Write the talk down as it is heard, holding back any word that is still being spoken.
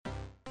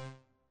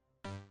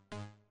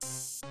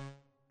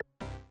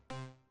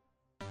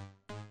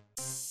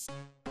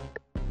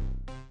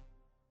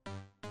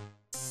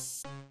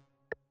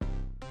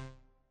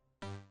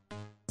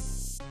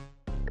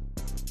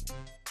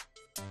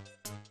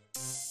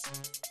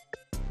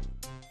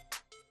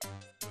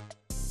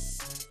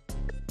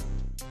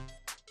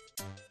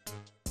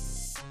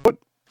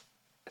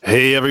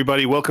Hey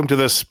everybody, welcome to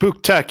the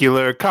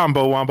Spooktacular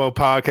Combo Wombo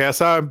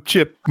podcast. I'm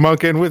Chip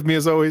Monk, and with me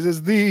as always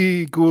is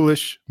the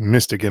ghoulish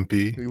Mr.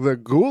 Gimpy. The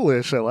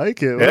ghoulish, I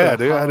like it. Yeah, what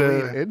dude, I had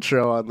Halloween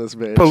intro on this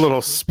bitch. Put a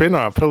little spin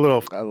on, put a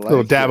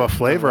little dab of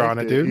flavor on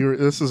it, dude.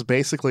 This is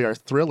basically our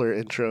thriller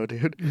intro,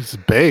 dude. It's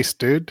bass,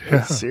 dude.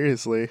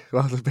 Seriously,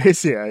 well, the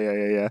bass,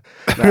 yeah.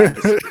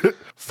 Nah,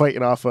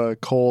 fighting off a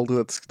cold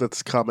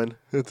that's coming.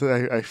 I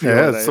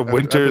feel it's the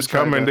winter's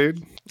coming,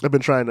 dude. I've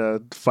been trying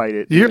to fight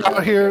it. You're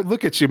out here.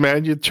 Look at you,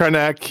 man. You're trying to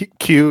act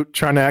cute,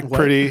 trying to act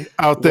pretty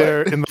out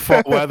there in the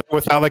fall weather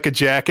without like a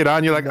jacket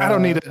on. You're like, I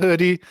don't need a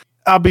hoodie.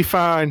 I'll be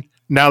fine.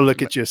 Now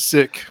look at you,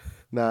 sick.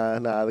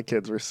 Nah. The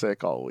kids were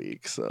sick all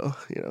week, so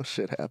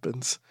shit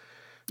happens.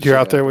 You're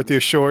out there with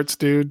your shorts,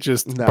 dude,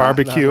 just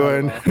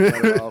barbecuing.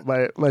 Not at all.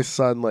 My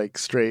son like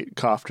straight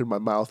coughed in my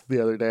mouth the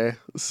other day.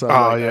 So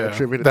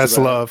that's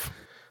love.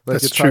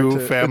 Like, that's true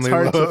family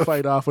love. It's hard to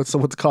fight off when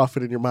someone's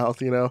coughing in your mouth,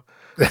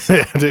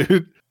 Yeah,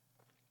 dude.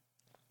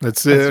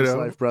 That's it. That's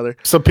life, brother.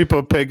 Some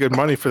people pay good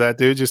money for that,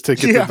 dude, just to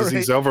get the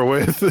disease over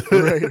with.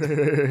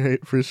 right.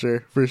 For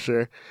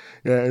sure.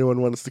 Yeah, anyone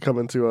wants to come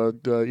into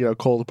a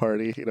cold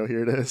party,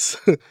 here it is.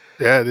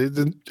 Yeah,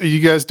 are you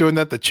guys doing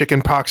that? The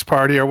chicken pox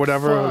party or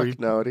whatever?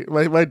 No, dude.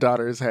 My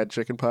daughter's had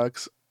chicken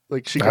pox.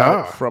 Like she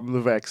got it from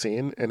the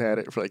vaccine and had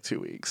it for like 2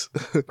 weeks.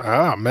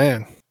 Oh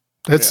man,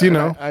 that's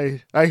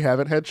I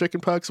haven't had chicken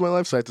pox in my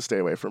life, so I had to stay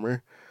away from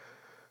her.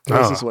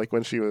 This is like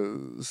when she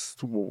was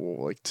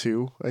like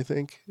 2, I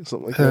think,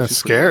 something like that. That's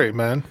scary,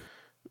 man.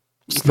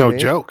 It's no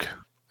joke.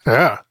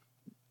 Yeah.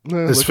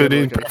 It's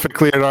fitting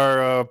perfectly in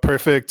our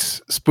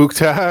perfect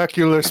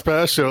spooktacular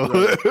special.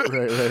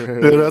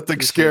 Right. Nothing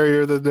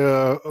scarier than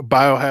the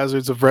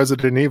biohazards of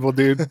Resident Evil,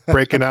 dude,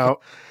 breaking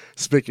out.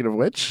 Speaking of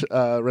which,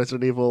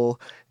 Resident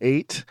Evil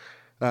 8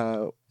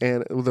 and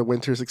the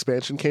Winter's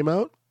expansion came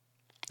out.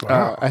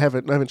 Wow. I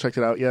haven't checked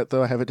it out yet,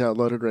 though. I have it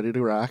downloaded, ready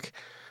to rock.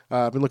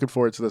 I've been looking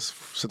forward to this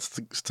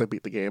since I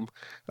beat the game.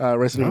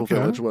 Resident Evil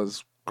Village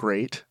was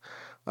great.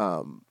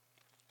 And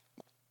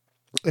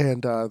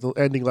the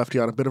ending left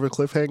you on a bit of a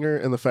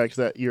cliffhanger, and the fact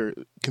that you're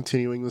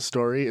continuing the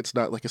story, it's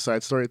not like a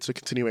side story, it's a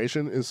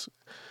continuation, is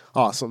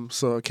awesome.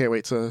 So I can't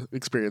wait to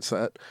experience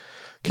that.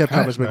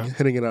 Capcom has been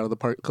hitting it out of the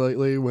park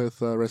lately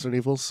with Resident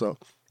Evil, so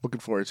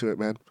looking forward to it,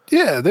 man.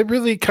 Yeah, they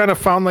really kind of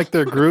found like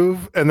their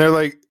groove, and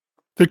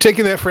they're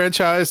taking that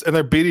franchise and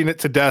they're beating it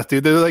to death,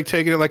 dude. They're like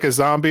taking it like a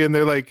zombie, and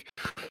they're like,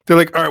 all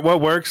right, what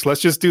works?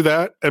 Let's just do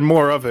that and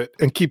more of it,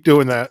 and keep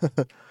doing that.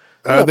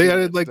 They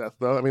added like death,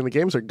 though. I mean, the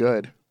games are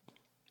good.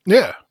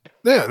 Yeah,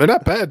 they're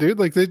not bad, dude.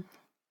 Like they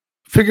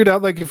figured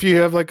out like if you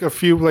have like a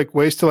few like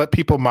ways to let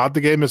people mod the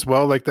game as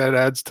well, like that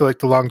adds to like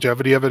the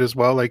longevity of it as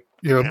well. Like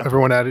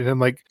everyone added in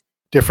like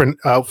different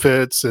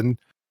outfits and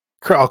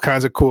all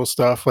kinds of cool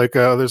stuff. Like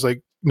there's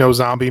like no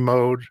zombie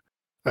mode.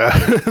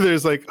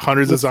 There's like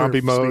hundreds of zombie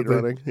mode.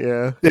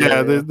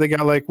 They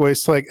got like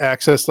ways to like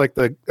access like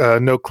the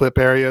no clip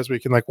areas where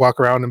you can like walk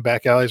around in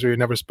back alleys where you're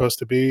never supposed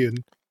to be,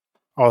 and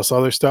all this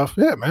other stuff.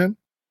 Yeah, man.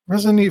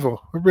 Resident Evil,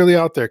 we're really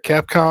out there.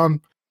 Capcom.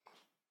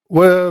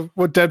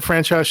 What dead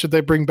franchise should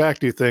they bring back,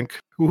 do you think?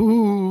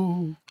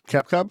 Ooh.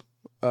 Capcom?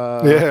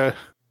 Yeah.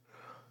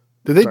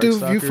 Did they do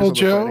Viewful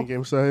Joe?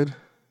 Game side?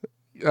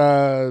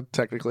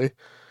 Technically.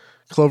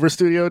 Clover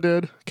Studio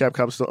did.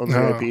 Capcom still owns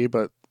the IP,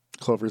 but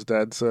Clover's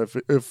dead, so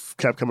if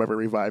Capcom ever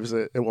revives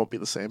it, it won't be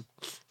the same.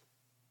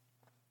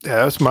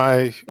 Yeah, that's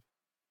my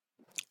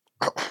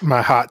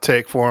hot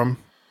take for him.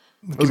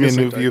 Give me a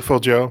new Viewful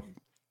Joe.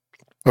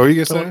 What were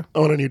you going to say? I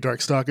want a new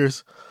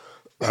Darkstalkers.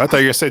 I thought you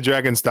were going to say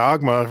Dragon's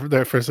Dogma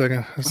there for a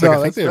second. I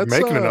think they're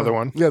making another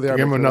one. Yeah, they are.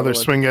 Give him another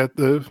swing at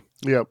the...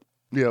 Yep.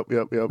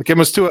 The game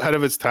was too ahead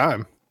of its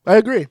time. I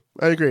agree.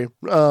 I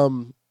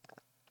don't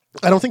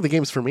think the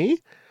game's for me,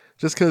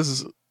 just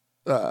because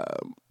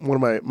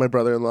one of my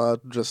brother-in-law,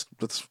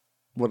 that's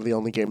one of the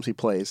only games he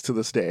plays to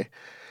this day.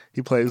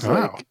 He plays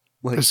like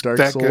Dark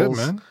Souls, good,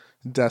 man.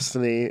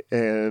 Destiny,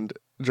 and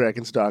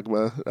Dragon's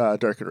Dogma,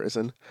 Dark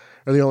Arisen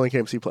are the only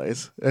games he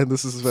plays, and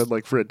this has been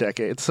like for a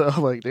decade. So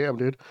I'm like, damn,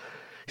 dude.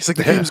 He's like,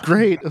 the game's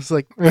great. It's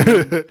like,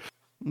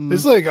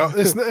 it's like,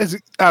 it's,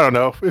 I don't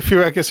know if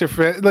you're, I guess you're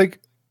like,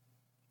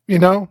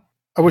 I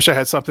wish I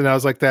had something I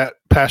was like that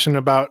passionate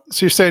about.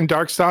 So you're saying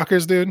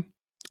Darkstalkers, dude?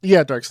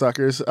 Yeah,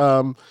 Darkstalkers.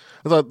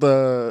 I thought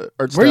the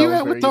art style. Where you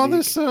at with all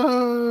this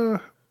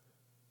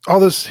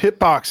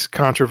hitbox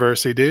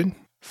controversy, dude?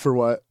 For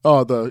what?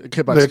 Oh, the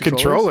hitbox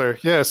controller.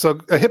 Yeah, so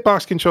a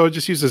hitbox controller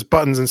just uses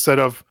buttons instead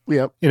of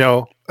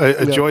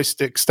a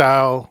joystick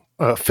style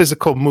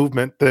physical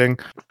movement thing.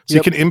 So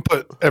you can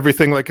input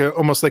everything like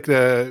almost like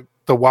the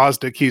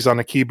WASD keys on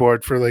a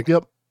keyboard for like.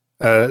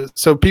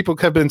 So people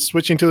have been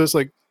switching to this.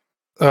 Like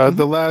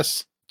the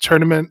last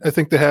tournament I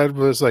think they had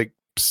was like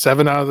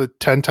 7 out of the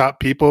 10 top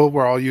people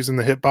were all using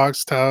the hitbox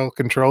style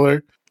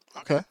controller.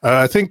 Okay.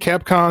 I think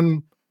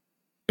Capcom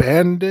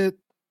banned it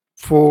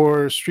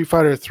for Street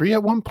Fighter 3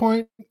 at one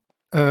point.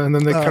 and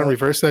then they kind of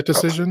reversed that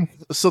decision.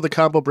 So the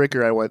combo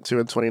breaker I went to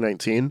in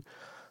 2019,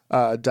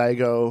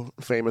 Daigo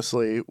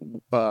famously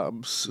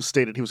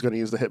stated he was going to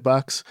use the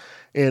hitbox,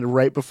 and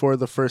right before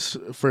the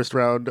first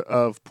round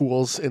of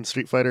pools in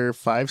Street Fighter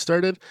V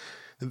started,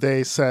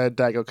 they said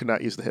Daigo could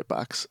not use the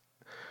hitbox.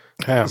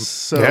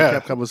 So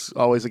Capcom was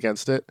always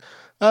against it.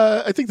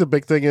 I think the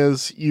big thing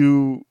is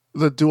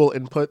the dual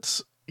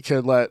inputs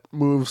can let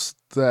moves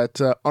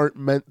that aren't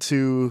meant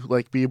to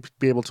like be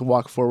able to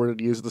walk forward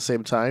and use at the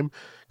same time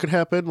could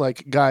happen,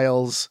 like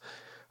Guile's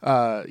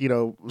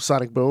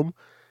Sonic Boom.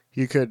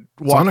 You could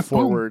walk Sonic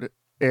forward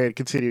and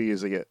continue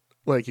using it,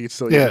 like you could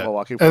still use it while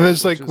walking forward. And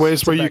there's like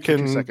ways where you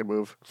can 2-second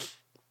move.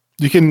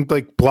 You can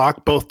like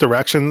block both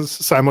directions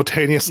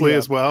simultaneously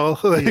as well.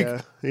 Like,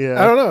 I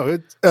don't know.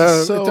 It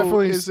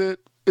definitely is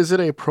it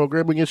a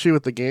programming issue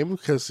with the game,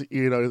 because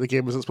the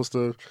game isn't supposed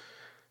to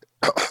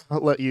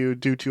let you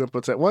do two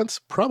inputs at once?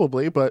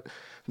 Probably, but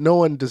no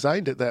one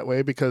designed it that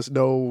way, because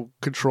no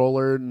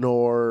controller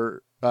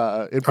nor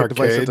input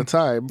device at the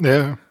time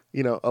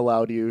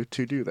allowed you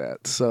to do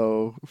that.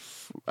 So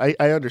I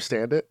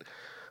understand it.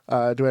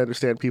 Do I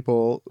understand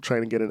people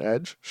trying to get an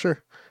edge?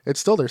 Sure. It's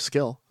still their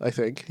skill, I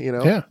think.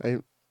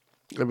 I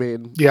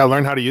mean... Yeah,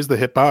 learn how to use the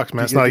hitbox,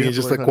 man. It's not like you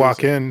just like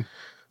walk in.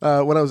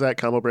 When I was at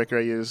Combo Breaker,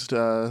 I used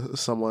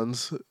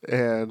someone's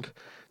and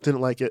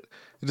didn't like it.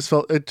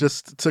 It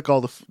just took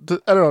all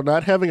the... I don't know,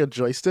 not having a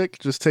joystick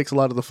just takes a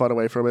lot of the fun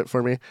away from it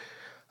for me.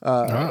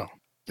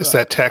 It's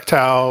that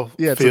tactile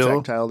feel. It's a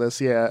tactileness,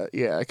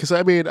 yeah. Because,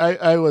 I mean,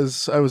 I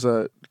was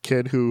a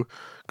kid who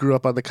grew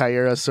up on the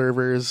Kyera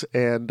servers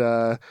and...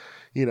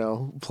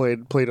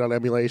 played on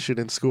emulation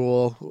in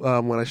school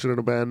when I shouldn't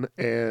have been,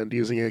 and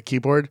using a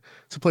keyboard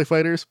to play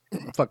fighters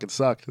fucking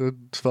sucked. It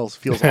feels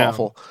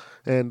awful,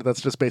 and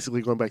that's just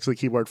basically going back to the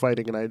keyboard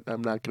fighting, and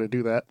I'm not going to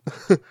do that.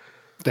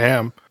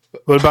 Damn.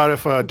 What about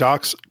if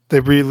they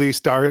release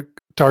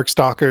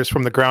Darkstalkers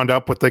from the ground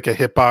up with like a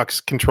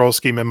hitbox control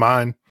scheme in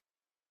mind?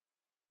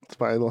 It's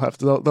fine.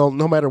 They'll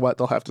no matter what,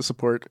 they'll have to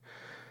support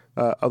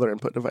other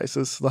input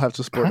devices. They'll have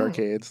to support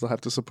arcades. They'll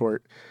have to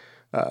support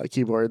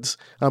keyboards.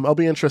 I'll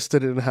be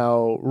interested in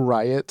how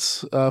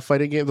Riot's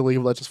fighting game, the League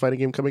of Legends fighting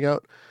game coming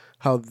out,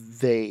 how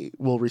they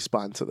will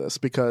respond to this,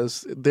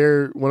 because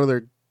one of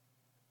their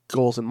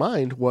goals in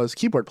mind was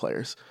keyboard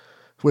players,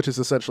 which is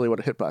essentially what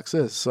a hitbox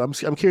is. So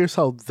I'm curious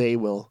how they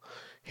will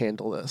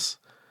handle this.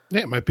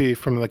 Yeah, it might be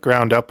from the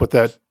ground up with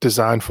that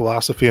design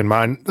philosophy in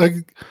mind.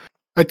 Like,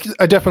 I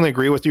definitely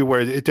agree with you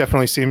where it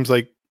definitely seems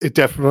like it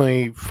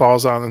definitely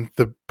falls on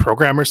the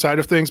programmer side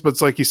of things, but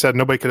it's like you said,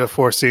 nobody could have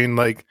foreseen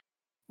like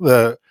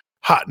the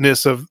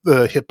hotness of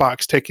the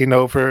hitbox taking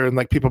over and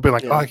like people being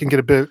like, oh, I can get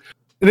a bit.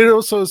 And it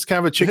also is kind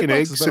of a chicken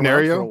egg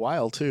scenario for a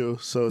while too.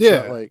 So it's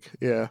not like,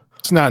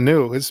 it's not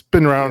new. It's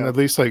been around at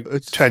least like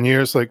 10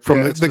 years, like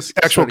from the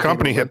actual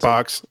company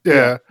Hitbox.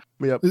 Yeah.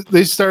 Yep.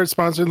 They started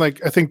sponsoring,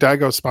 like, I think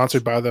Daigo's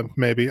sponsored by them,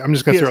 maybe. I'm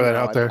just going to throw that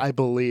out there. I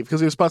believe, because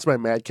he was sponsored by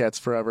Mad Catz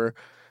forever.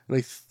 And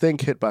I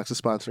think Hitbox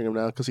is sponsoring him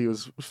now because he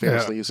was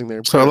famously using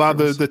their... So a lot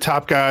of the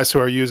top guys who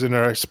are using it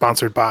are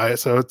sponsored by it.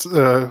 So it's,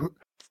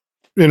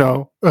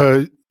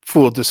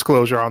 full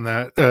disclosure on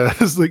that.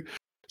 It's like,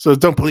 so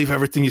don't believe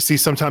everything you see.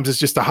 Sometimes it's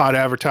just a hot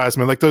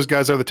advertisement. Like, those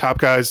guys are the top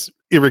guys,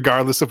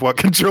 irregardless of what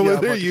controller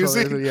they're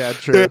using. Yeah,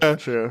 true.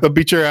 They'll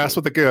beat your ass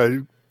with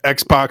the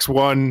Xbox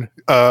One,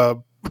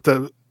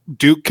 the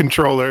Duke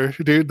controller,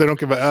 dude. They don't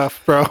give a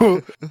F,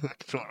 bro.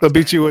 They'll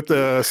beat you with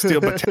the Steel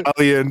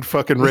Battalion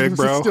fucking rig,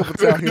 bro. Steel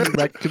Battalion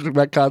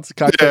Mech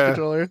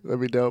controller.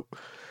 That'd be dope.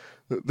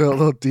 The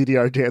little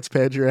DDR dance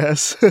pad your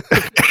ass.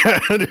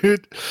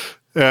 Dude.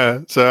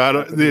 Yeah. So I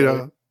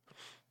don't,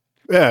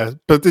 yeah,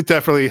 but it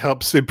definitely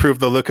helps improve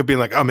the look of being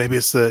like, oh, maybe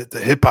it's the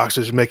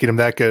hitboxers making them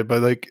that good.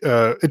 But like,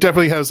 it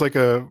definitely has like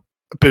a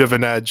bit of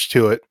an edge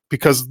to it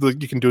because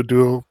you can do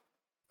dual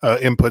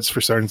inputs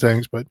for certain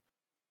things. But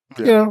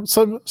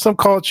some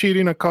call it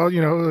cheating. I call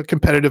it, a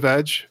competitive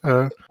edge.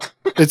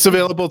 It's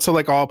available to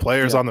like all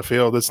players on the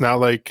field. It's not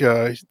like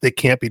they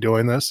can't be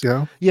doing this.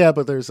 Yeah,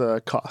 but there's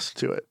a cost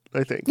to it,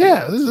 I think.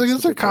 Yeah,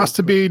 there's a cost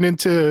to being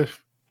into.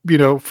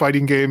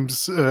 Fighting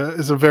games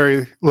is a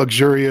very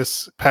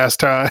luxurious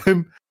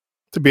pastime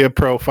to be a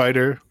pro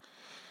fighter.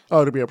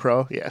 Oh, to be a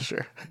pro? Yeah,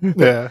 sure.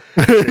 Yeah.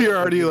 You're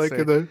already like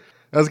in the...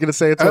 I was going to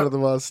say it's one of the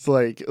most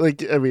like,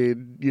 I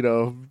mean,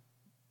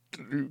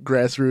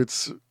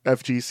 grassroots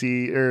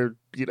FGC or,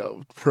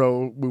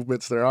 pro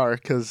movements there are,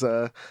 because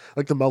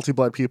like the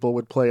Multi-Blood people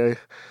would play,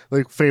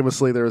 like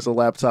famously there was a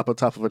laptop on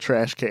top of a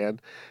trash can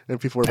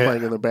and people were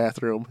playing in the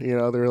bathroom. They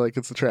were like,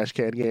 it's a trash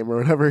can game or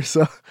whatever,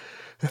 so...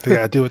 They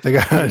gotta do what they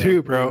gotta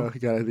do, bro. You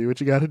gotta do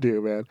what you gotta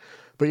do, man.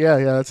 But yeah,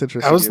 that's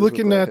interesting. I was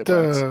looking at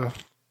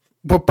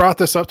what brought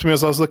this up to me. I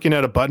was looking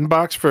at a button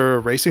box for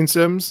racing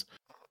sims.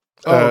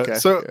 Okay.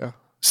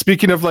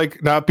 Speaking of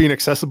like not being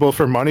accessible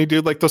for money,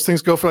 dude, like those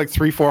things go for like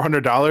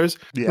 $300-$400.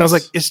 Yes. And I was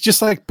like, it's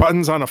just like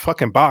buttons on a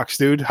fucking box,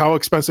 dude. How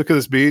expensive could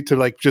this be to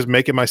like just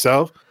make it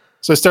myself?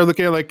 So I started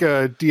looking at like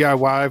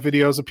DIY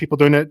videos of people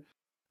doing it.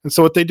 And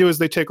so what they do is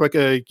they take like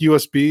a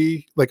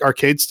USB like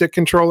arcade stick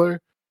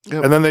controller.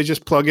 Yep. And then they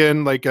just plug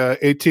in like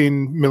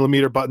 18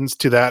 millimeter buttons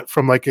to that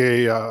from like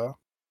a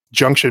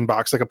junction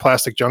box, like a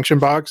plastic junction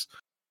box.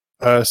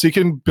 So you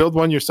can build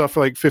one yourself for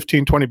like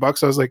 15, 20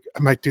 bucks. I was like, I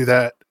might do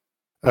that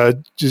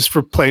just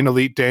for plain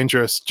Elite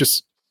Dangerous,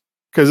 just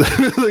because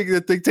like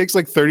the thing takes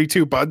like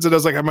 32 buttons. And I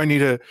was like, I might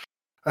need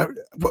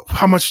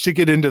how much to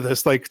get into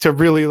this, like to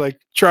really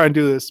like try and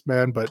do this,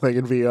 man. But playing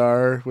in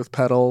VR with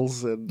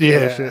pedals and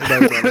yeah, shit.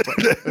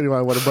 And you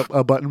want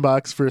a button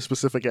box for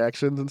specific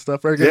actions and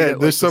stuff. Or yeah,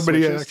 there's so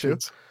many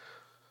actions. Too?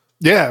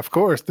 Yeah, of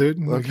course, dude.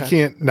 Like, you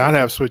can't not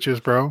have switches,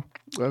 bro.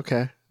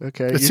 Okay.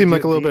 It seemed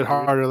like a little bit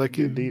harder. Like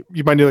you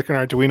might need like an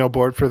Arduino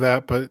board for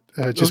that, but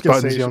just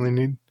buttons you only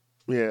need.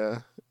 Yeah.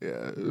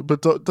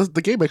 But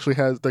the game actually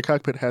has, the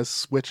cockpit has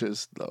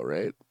switches though,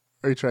 right?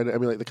 Are you trying to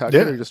emulate the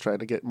cockpit, or are you just trying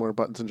to get more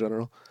buttons in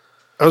general?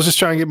 I was just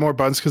trying to get more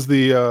buttons because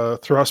the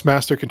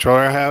Thrustmaster controller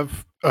I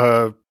have,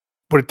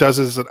 what it does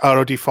is it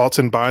auto defaults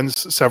and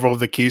binds several of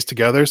the keys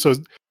together. So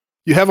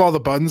you have all the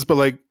buttons, but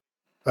like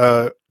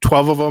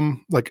 12 of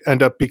them like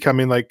end up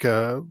becoming like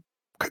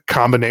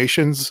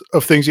combinations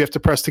of things you have to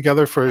press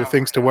together for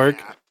things to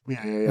work.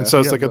 Yeah. And so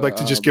it's like, I'd like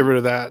to just get rid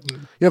of that.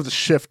 You have the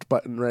shift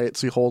button, right?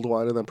 So you hold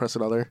one and then press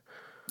another.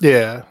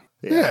 Yeah.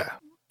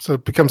 So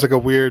it becomes like a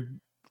weird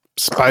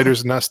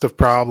spider's nest of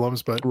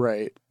problems, but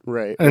right.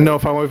 I don't know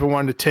if I even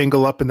wanted to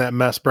tangle up in that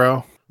mess,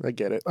 bro. I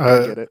get it.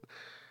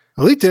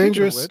 Elite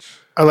Dangerous,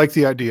 I like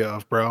the idea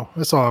of, bro.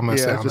 That's all I'm gonna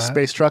say on just that.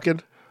 Space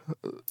trucking.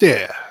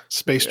 Yeah,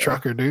 space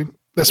trucker, dude.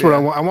 That's what I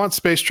want. I want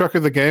Space Trucker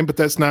the game, but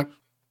that's not.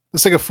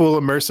 It's like a full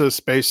immersive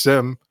space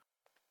sim.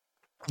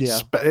 Yeah,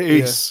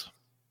 space.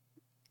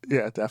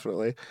 Yeah,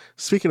 definitely.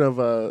 Speaking of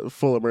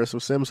full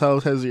immersive sims, how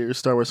has your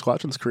Star Wars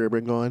Squadrons career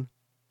been going?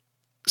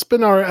 It's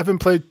been alright. I haven't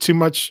played too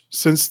much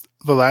since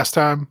the last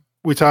time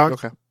we talked.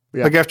 Okay.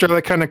 Yeah. Like after I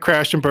like kind of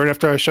crashed and burned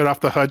after I shut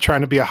off the HUD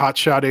trying to be a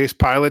hotshot ace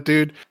pilot,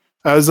 dude.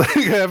 I was like,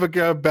 I haven't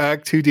got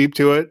back too deep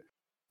to it.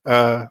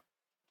 The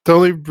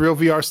only real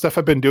VR stuff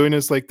I've been doing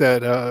is like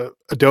that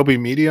Adobe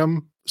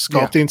Medium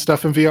sculpting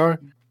stuff in VR.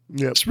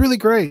 Yeah, it's really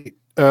great.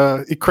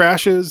 It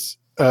crashes.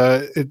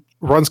 It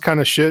runs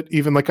kind of shit,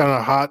 even like on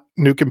a hot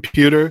new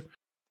computer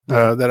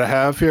that I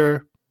have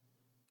here.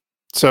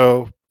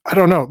 So I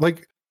don't know.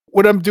 Like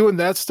when I'm doing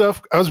that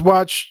stuff, I was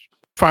watched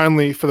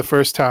finally for the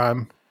first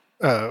time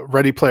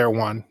Ready Player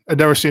One. I'd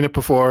never seen it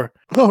before.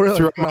 Oh,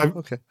 really?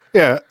 Okay.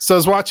 Yeah. So I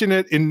was watching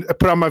it I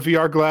put on my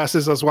VR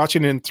glasses. I was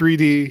watching it in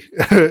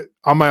 3D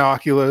on my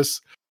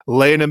Oculus,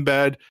 laying in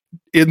bed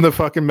in the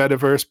fucking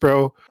metaverse,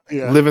 bro.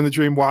 Yeah. Living the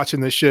dream, watching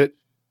this shit.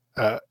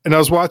 And I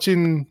was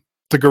watching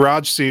the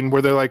garage scene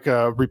where they're like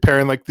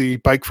repairing like the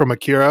bike from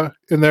Akira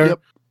in there.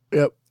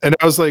 Yep. And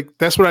I was like,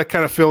 that's what I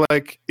kind of feel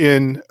like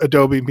in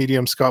Adobe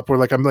Medium Sculpt, where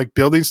like I'm like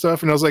building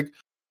stuff, and I was like,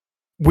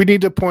 we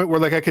need a point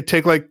where like I could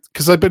take like,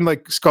 because I've been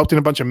like sculpting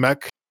a bunch of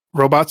mech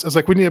robots. I was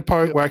like, we need a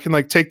part where I can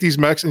like take these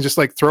mechs and just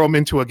like throw them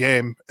into a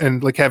game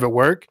and like have it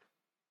work.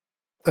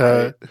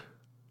 Right.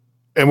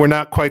 And we're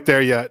not quite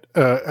there yet.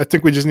 I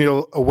think we just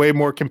need a way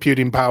more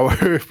computing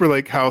power for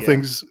like how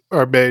things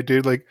are made,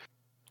 dude. Like,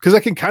 because I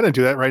can kind of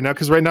do that right now.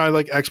 Because right now I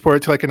like export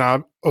it to like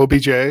an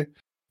OBJ,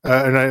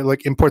 and I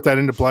like import that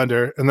into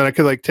Blender, and then I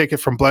could like take it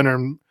from Blender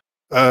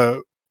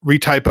and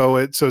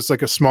retypo it so it's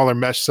like a smaller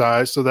mesh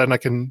size. So then I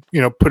can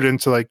put it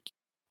into like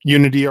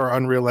Unity or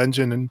Unreal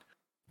Engine, and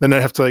then I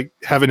have to like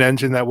have an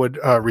engine that would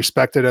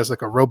respect it as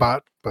like a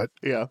robot. But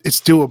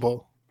it's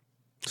doable.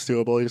 It's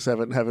doable. You just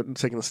haven't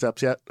taken the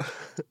steps yet.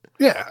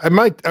 Yeah, I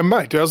might.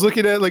 Dude, I was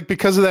looking at like,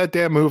 because of that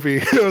damn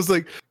movie. I was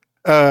like,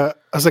 I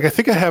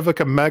think I have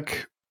like a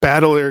mech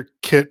battler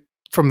kit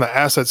from the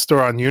asset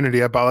store on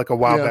Unity I bought like a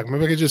while back.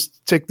 Maybe I could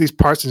just take these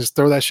parts and just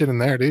throw that shit in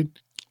there, dude.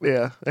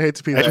 Yeah, I hate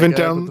to be that guy,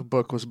 but the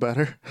book was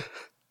better.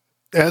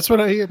 Yeah, that's what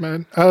I hear,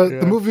 man.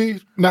 The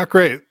movie, not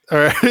great. All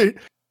right,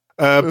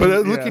 but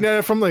looking at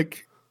it from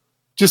like,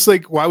 just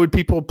like, why would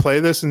people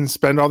play this and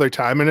spend all their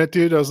time in it,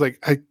 dude? I was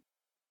like, it'd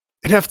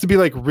have to be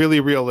like really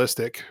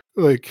realistic,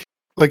 like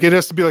it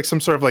has to be like some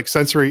sort of like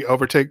sensory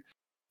overtake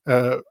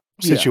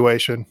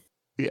situation.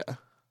 Yeah.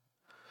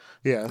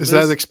 Is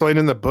that explained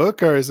in the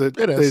book, or is it?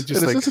 It is.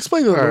 Just it's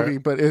explained in the movie,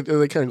 but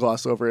they kind of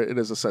gloss over it. It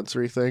is a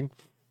sensory thing.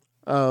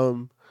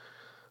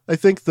 I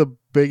think the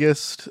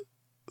biggest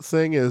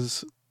thing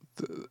is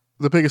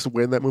the biggest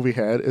win that movie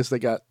had is they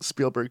got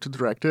Spielberg to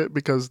direct it,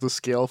 because the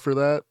scale for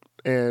that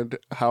and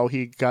how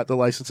he got the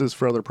licenses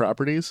for other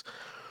properties,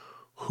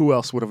 who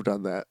else would have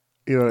done that?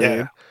 You know what I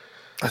mean?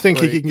 I think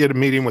he can get a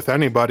meeting with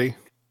anybody.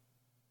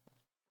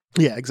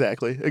 Yeah,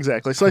 exactly.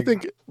 So I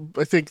think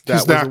that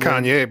he's not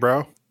Kanye,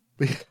 bro.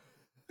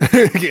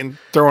 Getting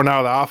thrown out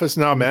of the office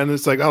now, man.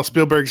 It's like, oh,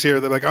 Spielberg's here.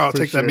 They're like, oh, I'll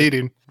take that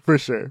meeting for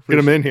sure. Get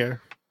him in here.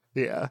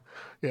 Yeah.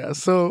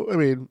 So I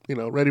mean,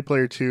 Ready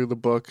Player 2, the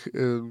book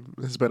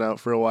has been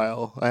out for a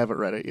while. I haven't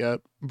read it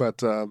yet,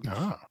 but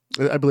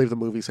I believe the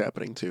movie's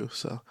happening too.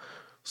 So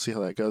see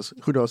how that goes.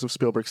 Who knows if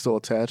Spielberg's still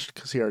attached,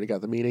 because he already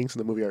got the meetings and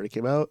the movie already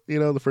came out.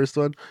 The first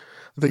one.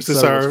 I think this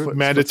is our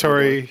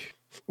mandatory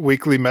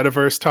weekly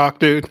metaverse talk,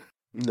 dude.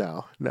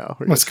 No.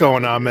 What's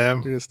going on,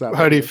 man?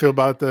 How do you feel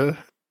about the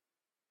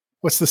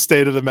what's the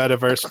state of the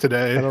metaverse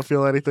today? I don't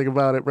feel anything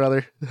about it,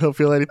 brother. I don't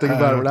feel anything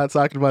about it. We're not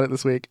talking about it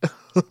this week.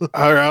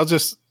 Or I'll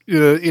just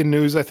in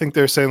news. I think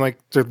they're saying like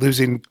they're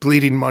losing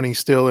bleeding money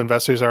still.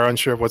 Investors are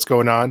unsure of what's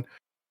going on.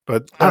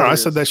 But I don't know. I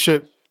said that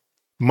shit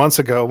months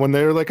ago when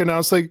they were like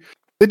announced like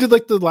they did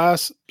like the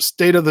last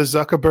state of the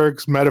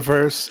Zuckerberg's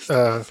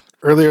metaverse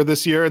earlier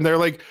this year, and they're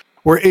like,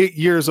 we're 8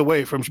 years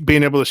away from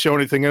being able to show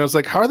anything. And I was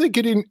like, how are they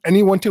getting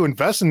anyone to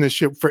invest in this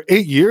shit for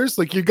 8 years?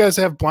 Like, you guys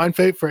have blind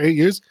faith for 8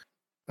 years,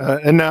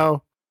 and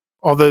now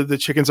all the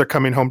chickens are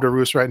coming home to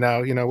roost right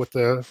now. You know, with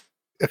the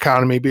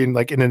economy being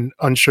like in an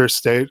unsure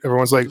state,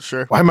 everyone's like,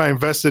 Sure. why am I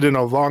invested in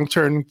a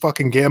long-term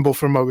fucking gamble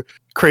from a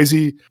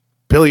crazy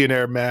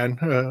billionaire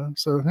man?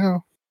 So you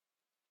know.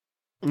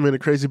 I mean, a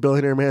crazy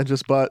billionaire man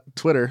just bought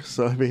Twitter,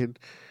 so I mean,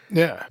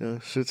 yeah,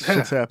 shit's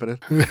happening.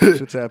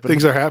 Shit's happening.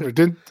 Things are happening.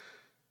 Didn't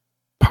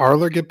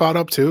Parler get bought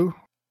up too?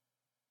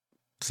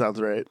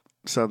 Sounds right.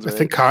 I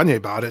think Kanye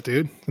bought it,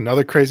 dude.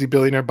 Another crazy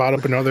billionaire bought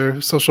up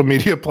another social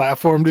media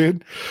platform,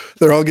 dude.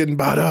 They're all getting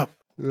bought up.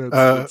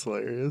 That's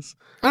hilarious.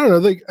 I don't know.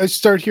 Like, I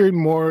start hearing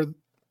more,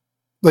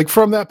 like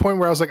from that point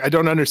where I was like, I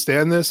don't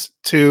understand this.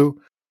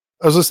 To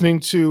I was listening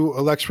to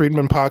a Lex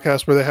Friedman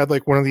podcast where they had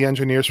like one of the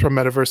engineers from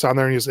Metaverse on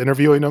there, and he was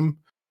interviewing him.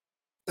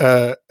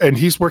 And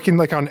he's working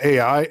like on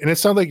AI, and it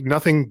sounded like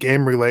nothing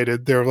game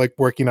related they're like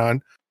working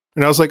on.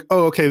 And I was like,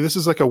 oh, okay, this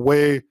is like a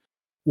way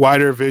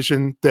wider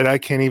vision that I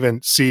can't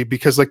even see,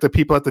 because like the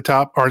people at the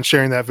top aren't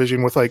sharing that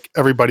vision with like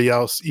everybody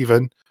else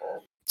even.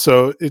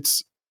 So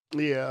it's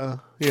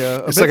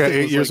it's like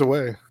 8 years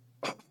away.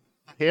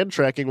 Hand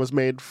tracking was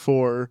made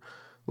for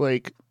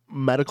like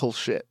medical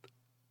shit.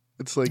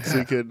 It's like so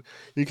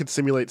you could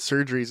simulate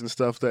surgeries and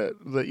stuff that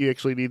you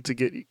actually need to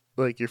get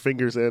like your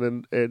fingers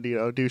in and you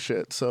know do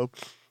shit. So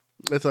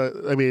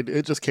I mean,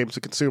 it just came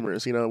to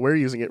consumers. You know, we're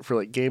using it for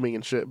like gaming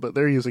and shit, but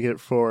they're using it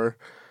for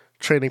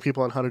training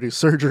people on how to do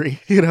surgery.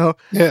 You know,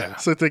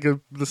 So I think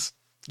this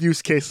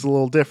use case is a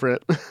little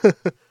different.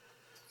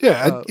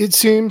 It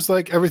seems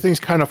like everything's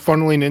kind of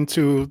funneling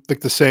into like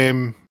the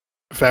same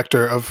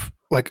vector of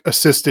like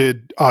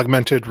assisted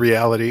augmented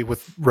reality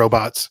with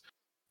robots.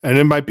 And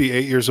it might be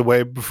 8 years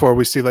away before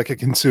we see like a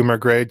consumer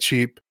grade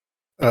cheap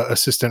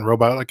assistant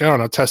robot. Like, I don't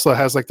know, Tesla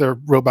has like their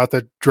robot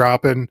that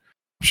drop in. I'm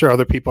sure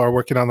other people are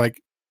working on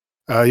like,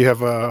 you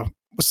have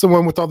what's the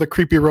one with all the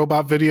creepy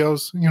robot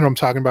videos? You know what I'm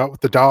talking about with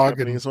the dog.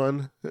 Japanese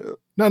one?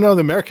 No, the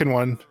American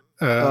one.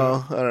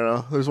 I don't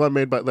know. There's one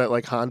made by that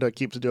like Honda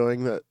keeps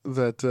doing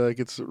that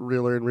gets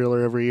realer and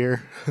realer every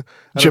year.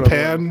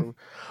 Japan.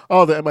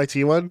 The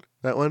MIT one?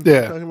 That one?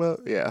 Yeah. Talking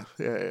about? Yeah.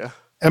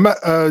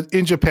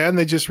 In Japan,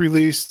 they just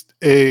released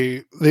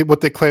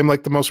what they claim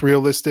like the most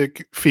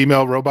realistic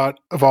female robot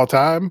of all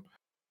time,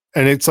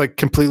 and it's like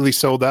completely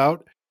sold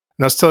out.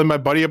 And I was telling my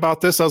buddy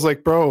about this. I was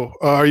like, "Bro,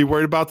 are you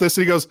worried about this?"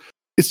 And he goes,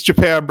 "It's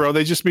Japan, bro.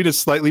 They just made it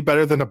slightly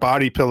better than a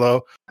body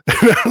pillow."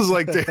 And I was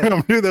like,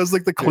 "Damn, dude, that was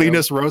like the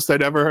cleanest roast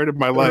I'd ever heard in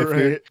my life."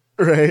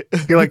 Right.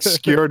 He like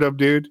skewered him,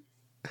 dude.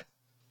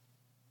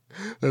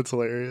 That's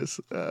hilarious.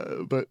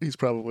 But he's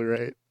probably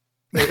right.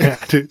 Yeah,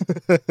 dude.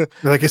 They're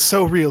like, it's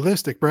so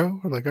realistic, bro.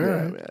 We're like, all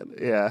right, man.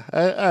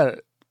 Yeah,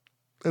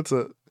 it's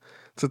a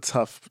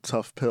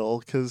tough pill,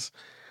 because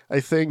I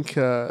think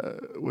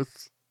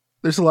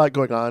there's a lot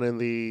going on in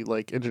the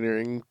like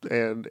engineering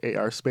and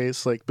AR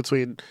space, like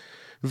between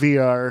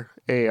VR,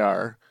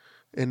 AR,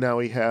 and now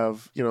we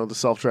have, you know, the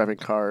self-driving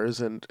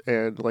cars, and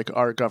like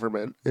our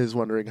government is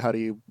wondering how do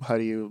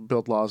you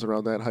build laws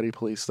around that? How do you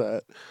police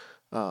that?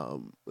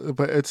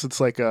 But it's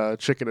like a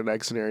chicken and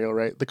egg scenario,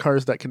 right? The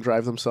cars that can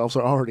drive themselves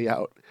are already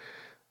out.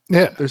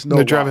 Yeah, there's no.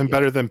 They're driving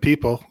better than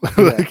people.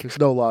 There's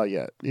no law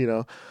yet. You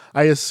know,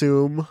 I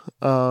assume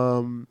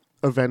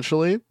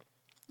eventually,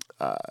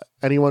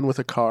 anyone with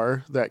a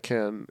car that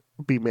can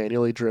be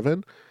manually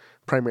driven,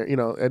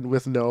 and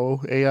with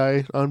no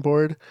AI on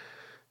board,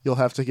 you'll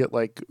have to get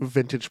like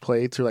vintage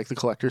plates or like the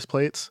collector's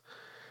plates,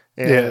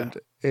 and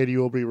you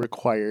will be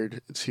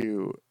required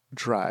to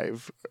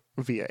drive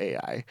via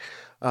AI,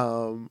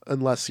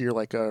 unless you're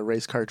like a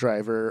race car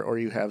driver or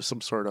you have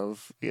some sort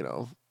of, you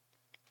know,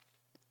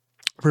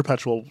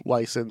 perpetual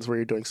license where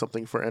you're doing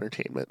something for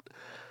entertainment.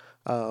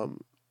 At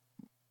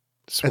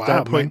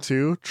that point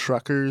too,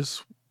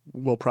 truckers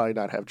will probably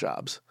not have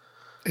jobs.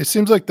 It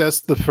seems like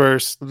that's the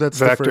first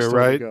vector,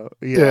 right?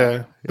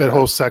 That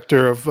whole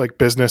sector of like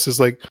business is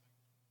like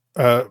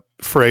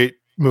freight,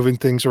 moving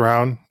things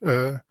around,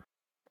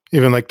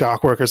 even like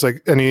dock workers,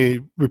 like any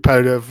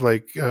repetitive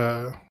like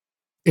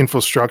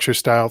infrastructure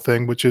style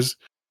thing, which is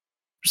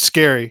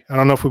scary. I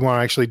don't know if we want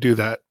to actually do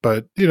that,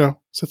 but you know,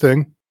 it's a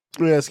thing.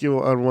 Let me ask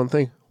you on one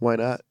thing. Why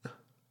not?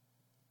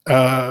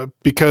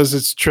 Because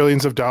it's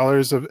trillions of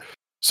dollars of.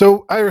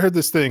 So I heard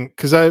this thing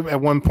because I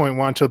at one point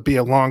wanted to be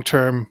a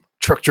long-term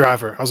truck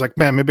driver. I was like,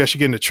 man, maybe I should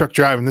get into truck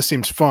driving. This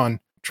seems fun.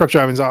 Truck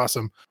driving's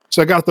awesome.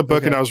 So I got the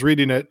book and I was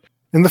reading it.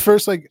 And the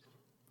first like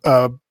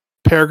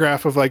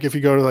paragraph of like, if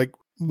you go to like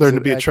learn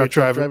to be a truck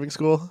driver, driving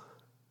school.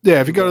 Yeah,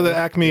 if you go to the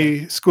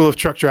Acme School of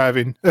Truck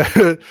Driving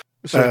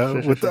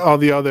with all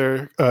the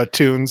other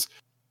tunes,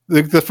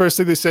 the first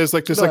thing they say is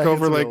like just like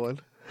over like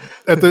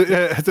at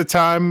the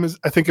time,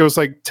 I think it was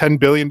like $10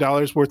 billion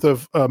worth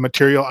of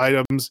material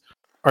items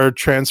are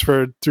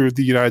transferred through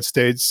the United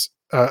States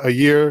a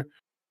year,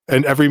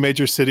 and every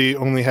major city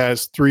only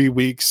has 3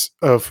 weeks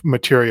of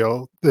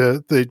material.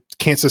 They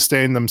can't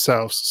sustain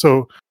themselves,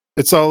 so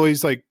it's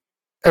always like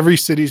every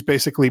city's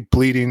basically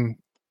bleeding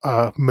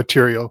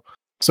material.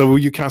 So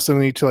you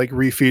constantly need to like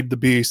refeed the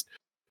beast.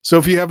 So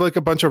if you have like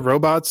a bunch of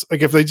robots,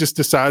 like if they just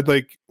decide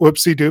like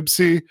whoopsie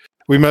doopsie,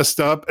 we messed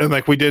up and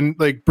like we didn't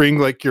like bring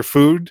like your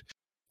food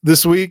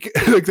this week,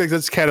 like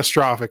that's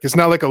catastrophic. It's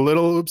not like a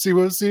little oopsie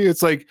whoopsie.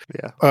 It's like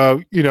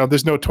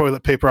there's no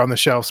toilet paper on the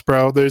shelves,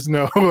 bro. There's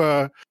no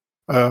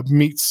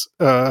meats,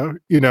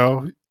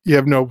 you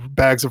have no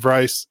bags of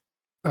rice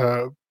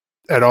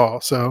at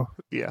all. So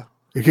yeah,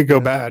 it could go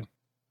bad.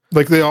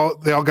 Like they all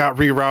got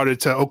rerouted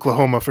to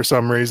Oklahoma for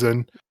some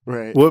reason.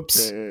 Right.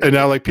 Whoops. Right. And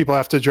now like people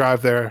have to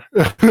drive there.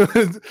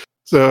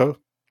 So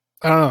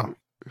I don't know.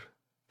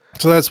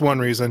 So that's one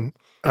reason.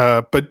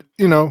 But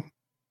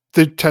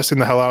they're testing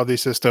the hell out of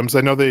these systems.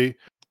 I know they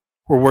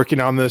were working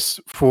on this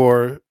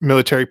for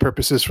military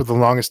purposes for the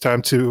longest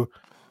time to,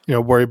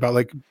 worry about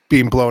like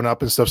being blown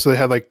up and stuff. So they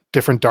had like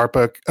different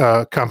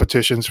DARPA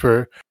competitions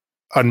for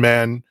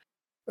unmanned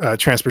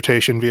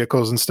transportation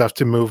vehicles and stuff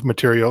to move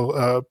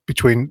material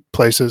between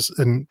places,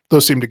 and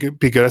those seem to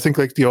be good. I think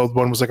like the old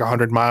one was like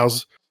 100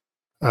 miles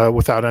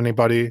without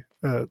anybody.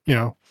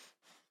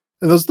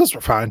 Those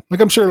were fine. Like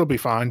I'm sure it'll be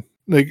fine.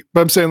 Like,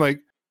 but I'm saying like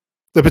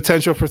the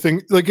potential for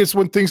things like it's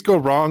when things go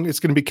wrong, it's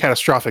going to be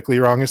catastrophically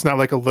wrong. It's not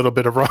like a little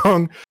bit of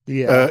wrong.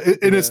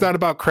 It's not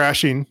about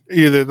crashing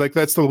either. Like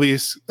that's the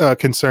least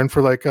concern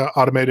for like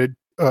automated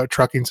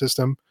trucking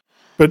system.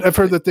 But I've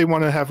heard that they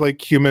want to have like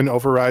human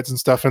overrides and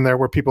stuff in there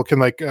where people can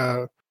like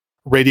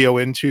radio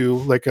into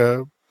like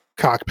a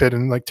cockpit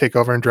and like take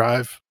over and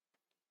drive.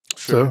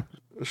 Sure.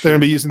 So they're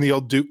gonna be using the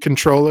old Duke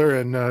controller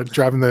and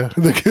driving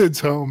the kids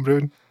home,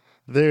 dude.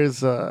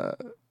 There's I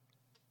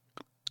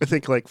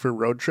think like for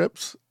road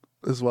trips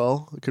as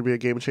well, it could be a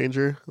game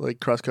changer. Like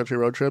cross country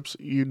road trips,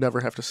 you never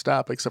have to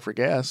stop except for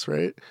gas,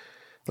 right?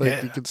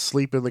 Like you could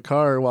sleep in the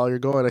car while you're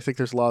going. I think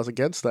there's laws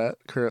against that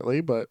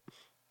currently, but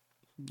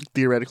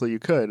theoretically you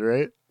could,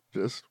 right?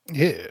 Just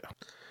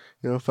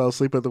fell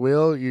asleep at the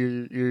wheel.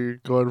 You're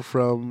going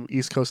from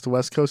East Coast to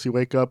West Coast. You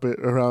wake up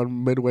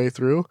around midway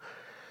through.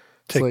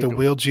 Take the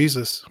wheel,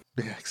 Jesus.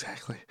 Yeah,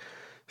 exactly.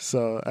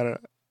 So I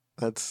don't.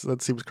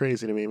 That seems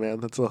crazy to me, man.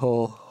 That's a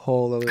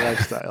whole other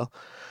lifestyle.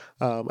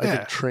 I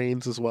think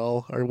trains as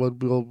well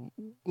will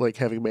like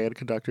having man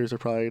conductors are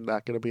probably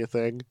not going to be a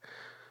thing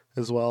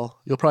as well.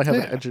 You'll probably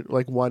have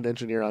one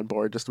engineer on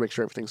board just to make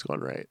sure everything's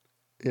going right.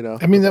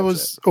 I mean, that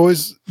was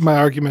always my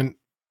argument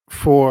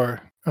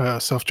for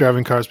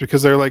self-driving cars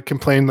because they're like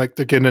complaining like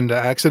they're getting into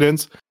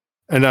accidents,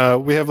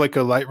 and we have like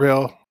a light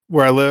rail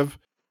where I live,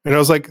 and I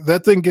was like,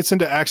 that thing gets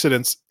into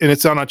accidents and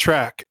it's on a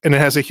track and it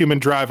has a human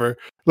driver.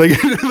 Like,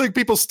 like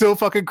people still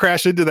fucking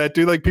crash into that,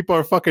 dude. Like people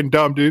are fucking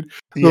dumb, dude.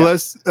 The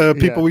less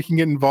people we can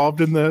get involved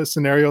in the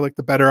scenario, like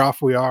the better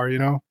off we are,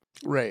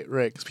 Right.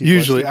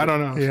 Usually, I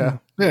don't know.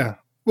 Yeah.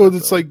 Well,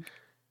 it's like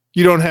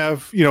you don't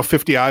have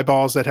 50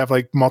 eyeballs that have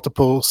like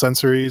multiple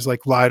sensories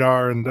like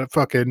LiDAR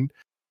and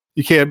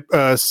you can't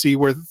see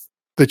where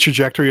the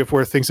trajectory of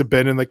where things have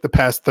been in like the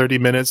past 30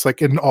 minutes,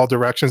 like in all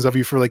directions of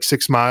you for like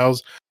 6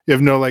 miles. You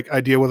have no like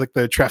idea what like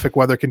the traffic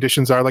weather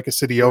conditions are like a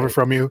city over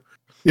from you.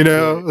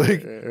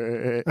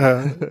 We're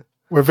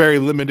very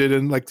limited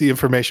in like the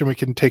information we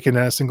can take in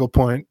at a single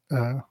point.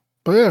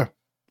 But yeah.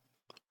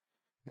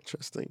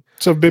 Interesting.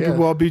 So maybe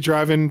we'll all be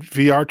driving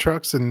VR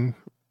trucks and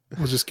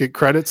we'll just get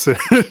credits. You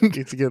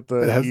get to get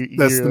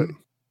the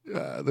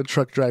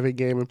truck driving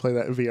game and play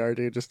that in VR,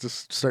 dude, just to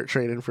start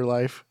training for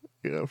life,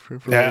 for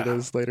what it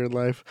is later in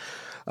life.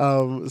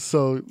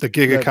 So the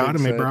gig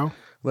economy, bro.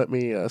 Let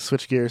me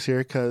switch gears here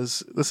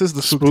because this is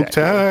the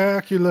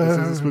Spooktacular.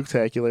 This is the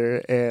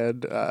Spooktacular,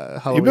 and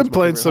you've been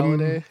playing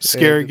some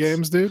scary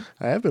games, dude.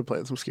 I have been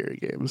playing some scary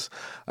games.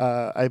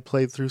 I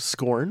played through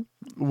Scorn,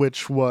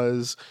 which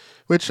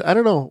I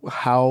don't know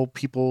how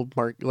people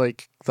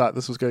thought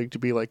this was going to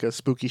be like a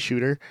spooky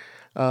shooter.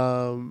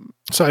 So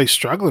I'm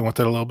struggling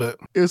with it a little bit.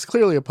 It was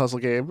clearly a puzzle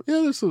game.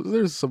 Yeah,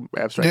 there's some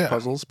abstract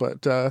puzzles,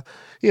 but I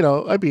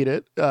beat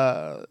it.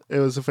 It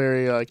was a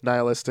very like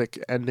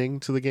nihilistic ending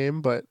to the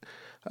game, but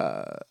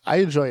I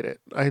enjoyed it.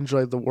 I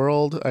enjoyed the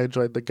world. I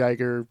enjoyed the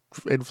Geiger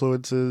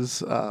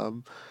influences. I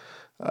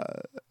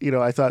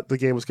thought the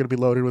game was going to be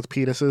loaded with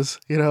penises.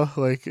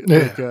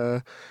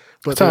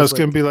 But I thought it was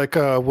going to be like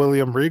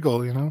William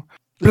Regal.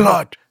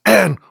 Blood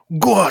and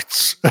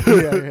guts.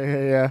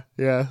 yeah.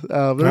 There's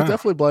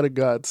definitely blood and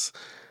guts.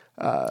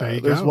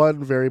 There's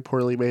one very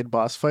poorly made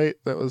boss fight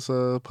that was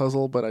a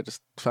puzzle, but I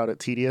just found it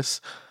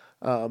tedious.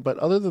 But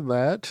other than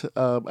that,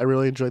 I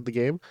really enjoyed the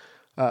game.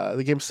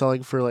 The game's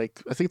selling for I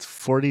think it's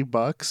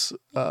 $40,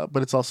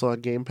 but it's also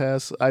on Game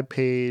Pass. I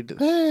paid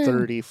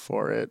 $30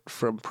 for it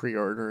from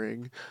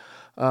pre-ordering.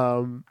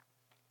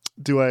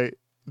 Do I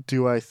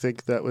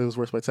think that it was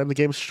worth my time? The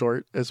game's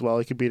short as well.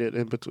 You can beat it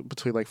in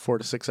between like 4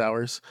 to 6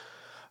 hours.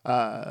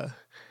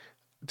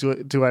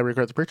 Do I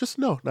regret the purchase?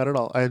 No, not at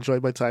all. I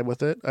enjoyed my time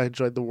with it. I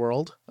enjoyed the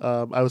world.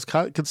 I was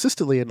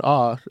consistently in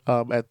awe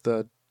at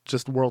the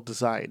just world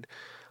design.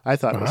 I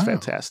thought it was Wow.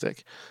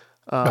 fantastic.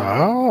 Um,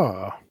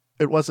 Oh.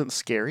 it wasn't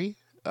scary.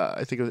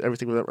 I think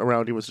everything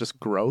around you was just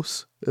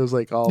gross. It was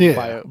like all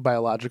Yeah.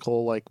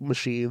 biological like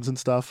machines and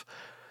stuff.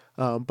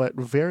 But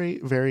very,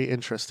 very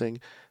interesting.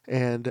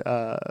 And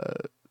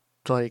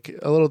like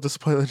a little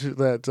disappointed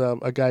that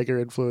a Geiger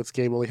influenced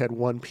game only had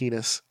one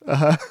penis.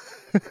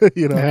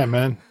 You know, Yeah,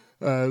 man.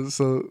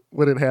 so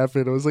when it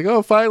happened, it was like,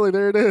 oh, finally,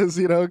 there it is,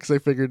 because I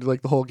figured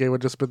like the whole game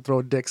had just been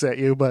throwing dicks at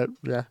you, but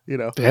yeah,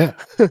 Yeah.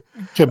 Could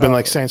have been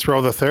like Uh, Saints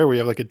Row the Third, where you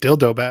have like a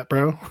dildo bat,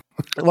 bro.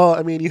 well,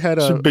 I mean, you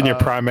had Should have been your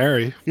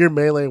primary. your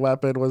melee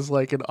weapon was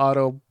like an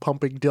auto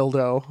pumping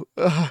dildo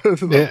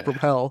Yeah. from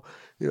hell,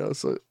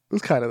 so it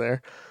was kind of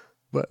there,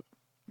 but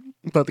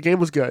the game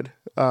was good.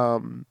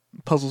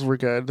 Puzzles were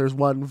good. There's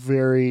one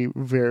very,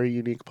 very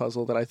unique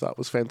puzzle that I thought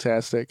was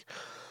fantastic.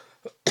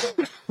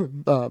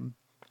 um,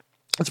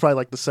 it's probably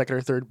like the second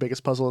or third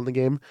biggest puzzle in the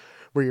game,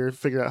 where you're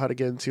figuring out how to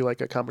get into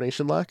like a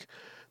combination lock,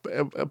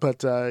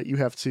 but you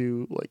have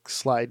to like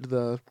slide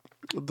the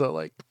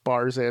like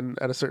bars in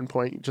at a certain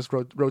point, just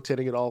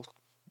rotating it all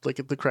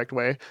like the correct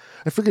way.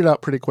 I figured it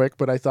out pretty quick,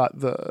 but I thought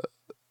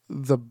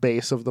the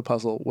base of the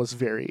puzzle was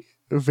very,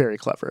 very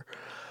clever.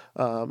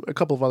 A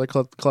couple of other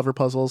clever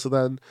puzzles,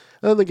 and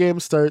then the game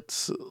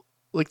starts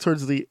like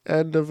towards the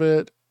end of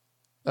it.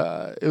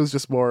 It was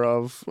just more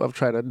of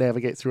trying to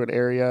navigate through an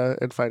area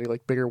and finding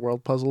like bigger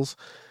world puzzles.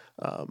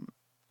 Um,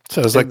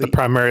 So it was like the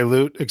primary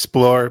loot,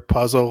 explore,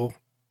 puzzle,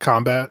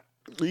 combat.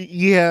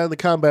 Yeah, the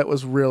combat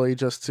was really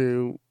just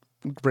to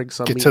bring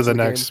some Get meat to the game.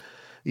 next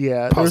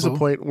Yeah, there's a puzzle.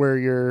 point where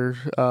you're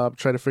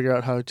trying to figure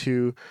out how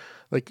to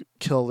like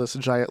kill this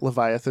giant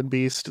leviathan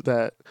beast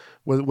that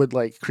would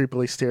like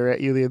creepily stare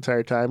at you the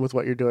entire time with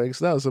what you're doing.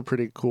 So that was a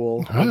pretty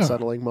cool, Oh,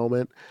 unsettling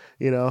moment,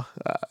 because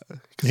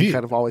you neat.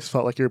 kind of always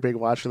felt like you're being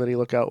watched, and then you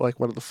look out like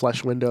one of the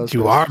flesh windows. You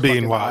and there's are being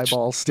fucking watched.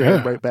 eyeballs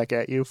staring Yeah. right back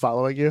at you,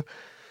 following you.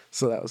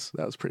 So that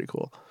was pretty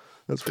cool.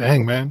 That's pretty Dang,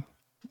 cool. man.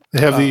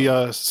 They have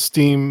the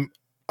Steam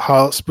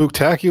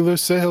Spooktacular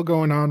sale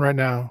going on right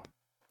now.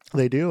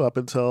 They do up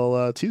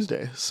until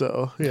Tuesday,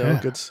 so Yeah.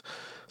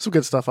 some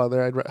good stuff on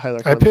there. I'd highly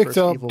recommend. I the picked first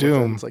up Evil Doom.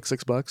 Within. It's like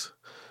 $6.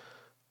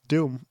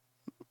 Doom,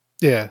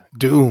 Yeah,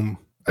 Doom.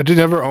 I did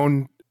never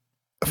own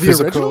a The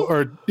physical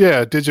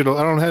original? digital.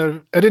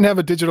 I didn't have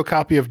a digital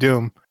copy of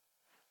Doom.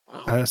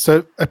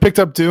 So I picked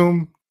up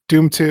Doom,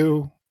 Doom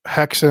 2,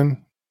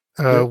 Hexen,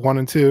 Yep. 1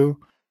 and 2,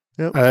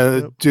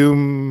 Yep.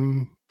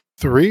 Doom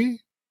 3,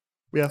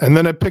 Yeah. and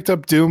then I picked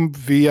up Doom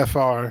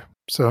VFR.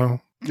 So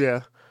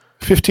Yeah.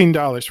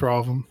 $15 for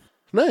all of them.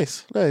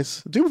 Nice.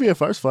 Doom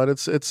VFR is fun.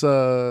 It's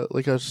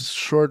like a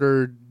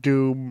shorter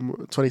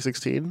Doom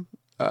 2016.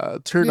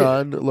 Turn Yeah.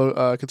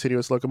 on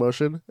continuous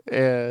locomotion,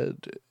 and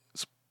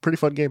it's a pretty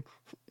fun game.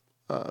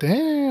 It's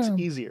Damn.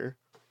 easier.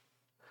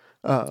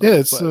 Yeah,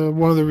 it's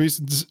one of the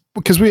reasons,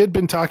 because we had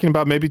been talking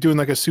about maybe doing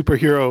like a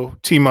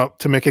superhero team up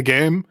to make a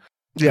game.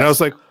 Yeah. And I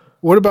was like,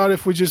 what about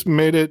if we just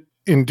made it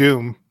in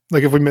Doom?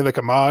 Like if we made like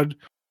a mod,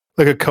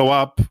 like a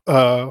co-op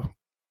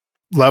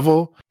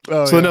level.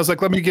 Oh, So then I was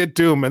like, let me get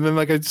Doom. And then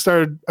like I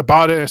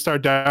bought it and I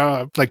started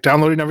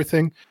downloading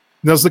everything.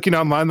 And I was looking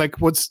online, like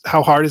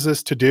how hard is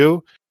this to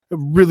do?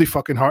 Really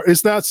fucking hard.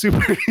 It's not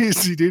super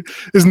easy, dude.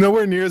 It's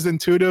nowhere near as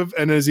intuitive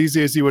and as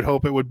easy as you would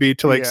hope it would be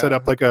to like set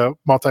up like a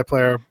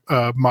multiplayer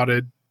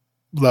modded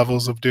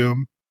levels of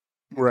Doom.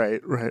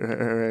 Right.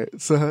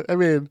 So I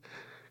mean,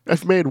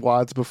 I've made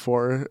WADs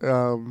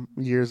before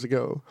years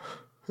ago,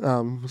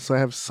 so I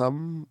have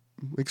some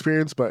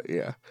experience. But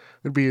yeah,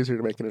 it'd be easier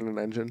to make it in an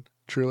engine.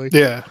 Truly.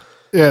 Yeah,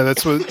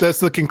 that's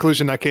the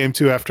conclusion I came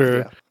to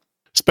after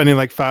spending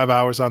like 5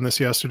 hours on this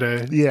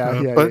yesterday.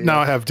 But now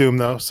I have Doom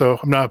though, so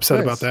I'm not upset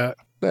about that.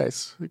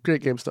 Nice,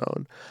 great games to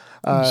own.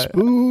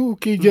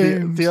 Spooky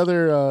games. The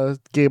other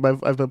game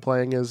I've been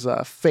playing is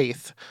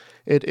Faith.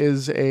 It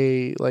is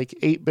a like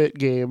 8-bit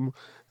game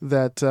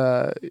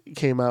that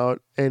came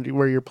out, and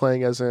where you're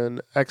playing as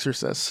an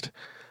exorcist,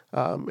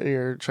 and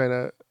you're trying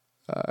to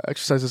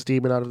exorcise this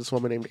demon out of this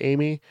woman named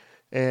Amy.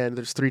 And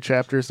there's 3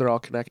 chapters; they're all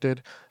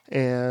connected,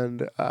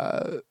 and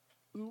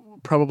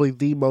probably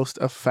the most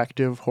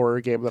effective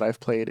horror game that I've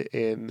played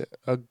in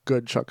a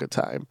good chunk of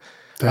time.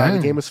 The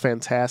game is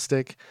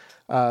fantastic.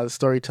 The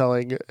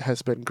storytelling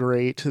has been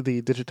great.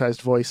 The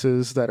digitized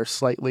voices that are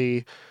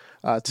slightly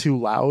too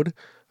loud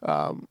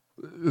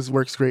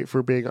works great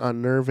for being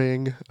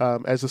unnerving.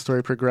 As the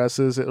story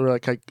progresses, it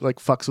like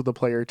fucks with the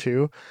player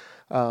too.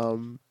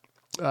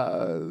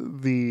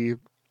 The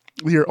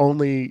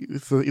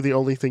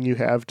only thing you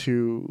have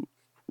to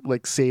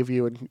like save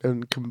you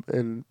in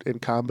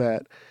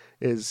combat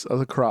is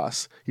the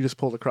cross. You just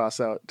pull the cross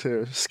out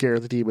to scare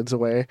the demons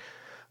away.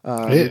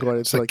 You're going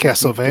into like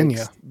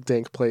Castlevania,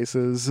 dank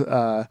places.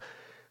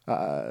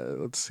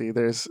 Let's see.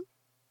 There's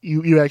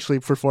you actually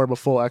perform a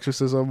full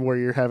exorcism where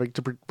you're having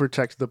to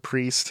protect the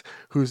priest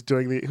who's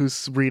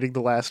reading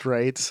the last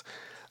rites.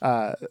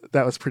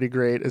 That was pretty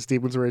great as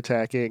demons were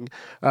attacking.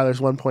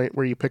 There's one point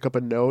where you pick up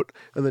a note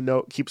and the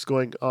note keeps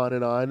going on,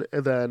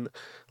 and then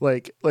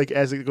like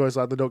as it goes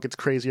on, the note gets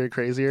crazier and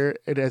crazier,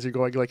 and as you're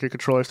going, like your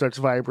controller starts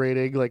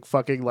vibrating, like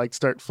fucking lights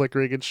start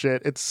flickering and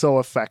shit. It's so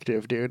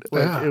effective, dude.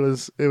 Like Yeah.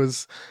 it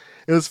was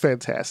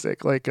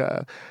fantastic. Like Did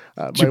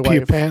my you pee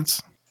your wife,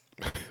 pants?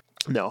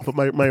 no,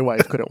 but my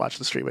wife couldn't watch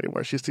the stream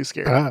anymore. She's too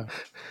scared. Ah,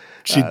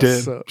 she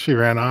did. So She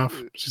ran off.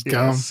 She's yeah,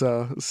 gone.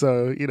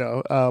 so you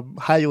know,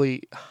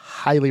 highly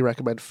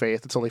recommend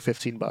Faith. It's only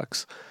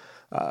 $15.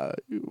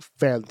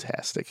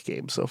 Fantastic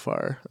game so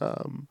far.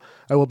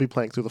 I will be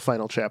playing through the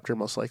final chapter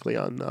most likely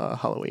on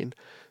Halloween,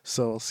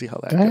 so we'll see how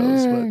that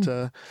goes.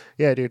 But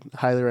yeah, dude,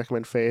 highly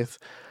recommend Faith.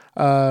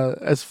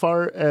 As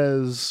far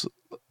as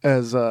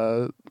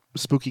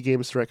spooky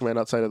games to recommend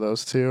outside of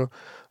those two,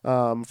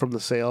 from the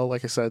sale,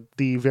 like I said,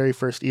 the very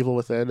first Evil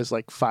Within is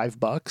like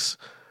 $5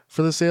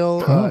 for the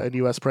sale at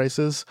U.S.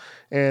 prices,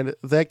 and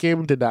that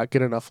game did not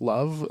get enough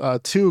love.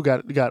 2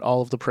 got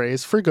all of the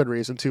praise for good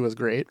reason. 2 was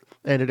great,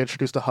 and it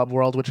introduced a hub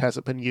world which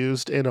hasn't been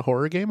used in a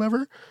horror game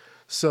ever.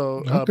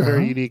 So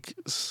very unique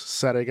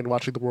setting, and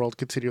watching the world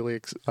continually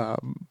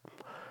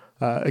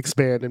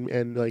expand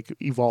and like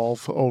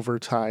evolve over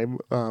time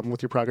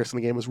with your progress in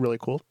the game was really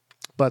cool.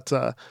 But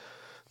the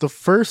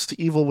first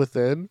Evil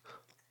Within,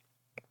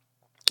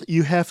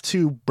 you have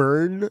to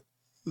burn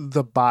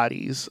the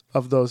bodies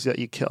of those that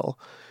you kill,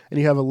 and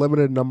you have a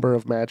limited number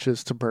of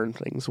matches to burn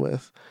things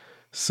with.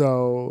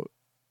 So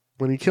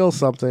when you kill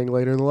something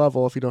later in the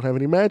level, if you don't have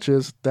any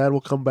matches, that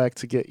will come back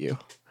to get you.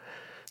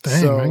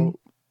 Dang, so man.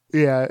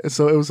 yeah,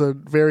 so it was a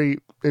very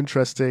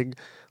interesting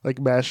like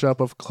mashup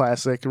of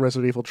classic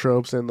Resident Evil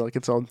tropes and like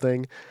its own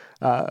thing.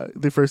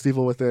 The first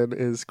Evil Within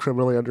is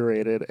criminally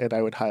underrated, and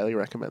I would highly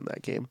recommend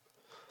that game.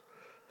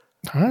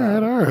 All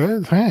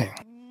right. Dang.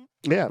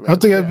 Yeah, man, I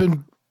don't think I've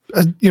been,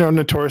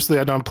 notoriously,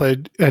 I don't play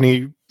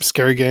any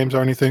scary games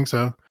or anything.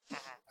 So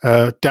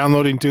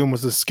downloading Doom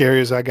was as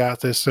scary as I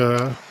got this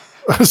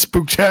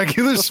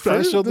Spooktacular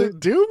special.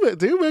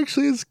 Doom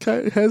actually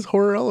has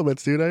horror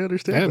elements, dude. I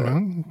understand. Yeah, that.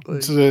 man.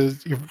 Like,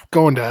 You're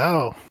going to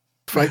hell.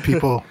 Fight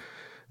people.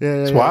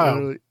 It's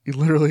wild.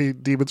 Literally,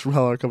 demons from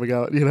hell are coming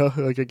out. You know,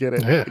 like I get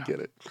it. Yeah. I get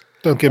it.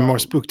 Don't get more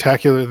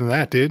spooktacular than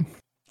that, dude.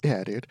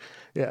 Yeah, dude.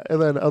 Yeah,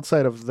 and then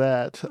outside of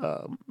that,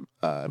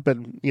 I've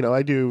been,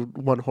 I do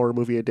one horror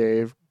movie a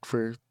day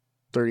for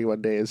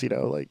 31 days.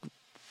 Like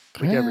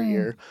every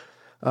year.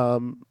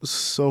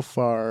 So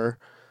far,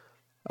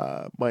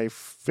 my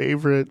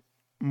favorite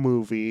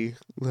movie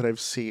that I've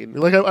seen,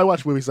 like I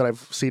watch movies that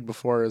I've seen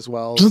before as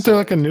well. Isn't there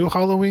like a new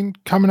Halloween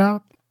coming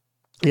out?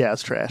 Yeah,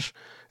 it's trash.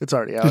 It's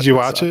already out. Did you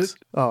watch it?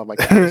 Oh my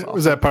god!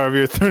 Was that part of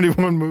your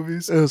 31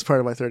 movies? It was part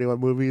of my 31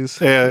 movies.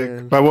 Yeah,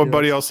 and, my one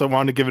buddy also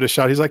wanted to give it a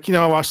shot. He's like,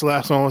 I watched the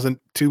last one,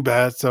 wasn't too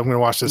bad, so I'm going to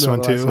watch this one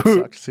the too. last one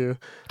sucked too.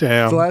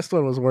 Damn. The last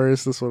one was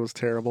worse. This one was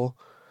terrible.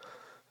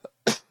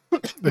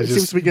 It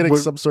seems to be getting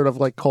some sort of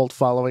like cult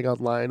following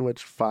online,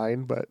 which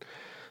fine, but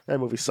that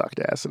movie sucked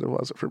ass, and it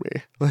wasn't for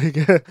me. Like,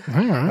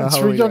 it's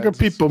for younger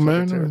people,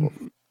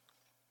 man.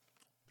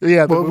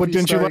 Yeah, what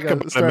didn't you like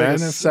about it, man? A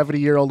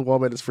 70-year-old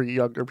woman is for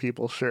younger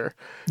people, sure.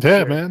 Yeah,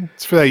 sure. man,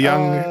 it's for that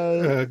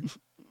young.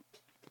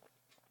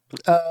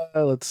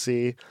 Let's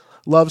see.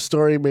 Love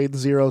Story made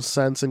zero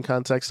sense in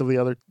context of the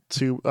other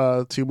two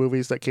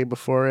movies that came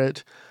before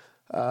it.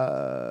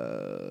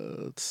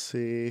 Let's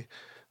see.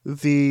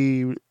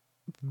 The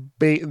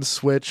bait and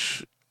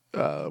switch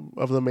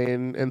of the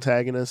main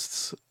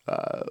antagonists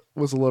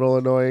was a little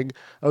annoying.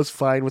 I was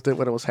fine with it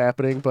when it was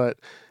happening, but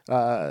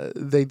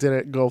they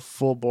didn't go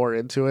full bore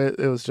into it.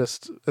 It was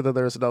just, and then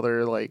there was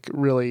another like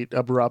really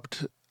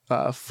abrupt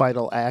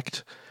final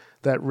act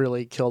that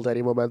really killed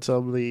any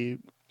momentum the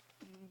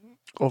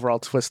overall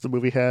twist the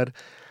movie had.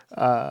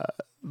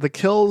 The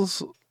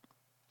kills,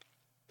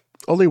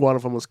 only one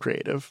of them was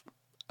creative.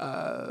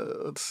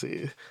 Let's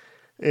see.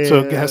 So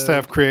it has to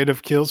have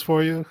creative kills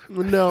for you?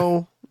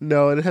 No,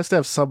 and it has to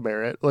have some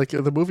merit. Like,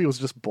 the movie was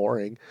just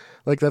boring.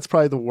 Like, that's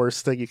probably the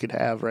worst thing you could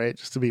have, right?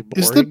 Just to be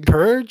boring. Is The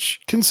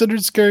Purge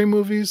considered scary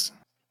movies?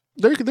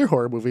 They're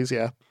horror movies,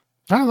 yeah.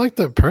 I like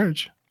The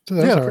Purge. So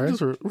yeah, Purges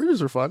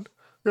were fun.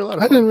 They're a lot of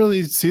fun. I didn't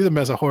really see them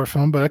as a horror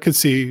film, but I could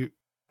see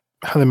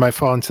how they might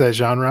fall into that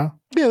genre.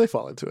 Yeah, they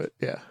fall into it.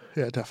 Yeah,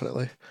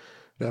 definitely.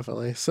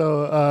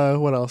 So,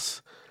 what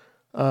else?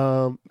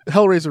 Hellraiser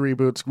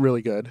reboot's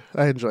really good.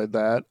 I enjoyed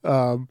that.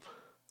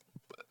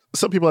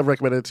 Some people have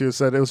recommended it too,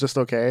 said it was just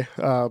okay.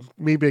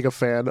 Me being a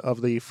fan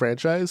of the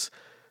franchise,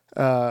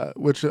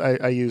 which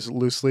I use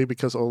loosely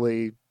because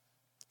only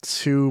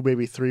 2,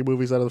 maybe 3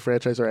 movies out of the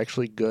franchise are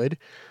actually good,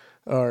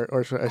 or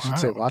I should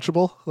say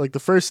watchable. Like the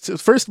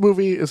first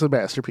movie is a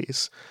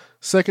masterpiece.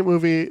 Second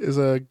movie is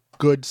a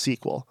good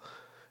sequel,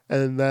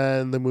 and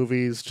then the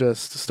movies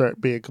just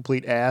start being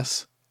complete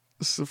ass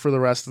for the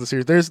rest of the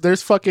series.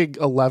 There's fucking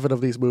 11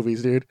 of these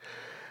movies, dude.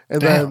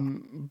 And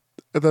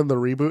then the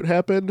reboot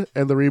happened,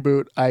 and the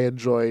reboot I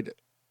enjoyed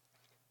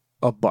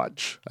a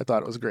bunch. I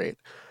thought it was great.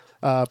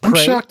 I'm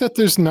shocked that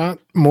there's not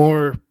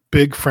more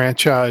big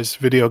franchise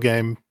video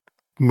game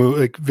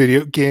like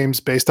video games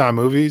based on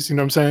movies. You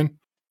know what I'm saying?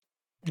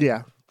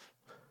 Yeah.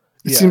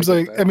 It seems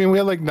like that. I mean, we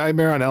had like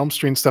Nightmare on Elm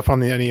Street and stuff on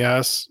the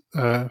NES,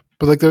 but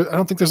like I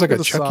don't think there's like a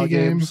Chucky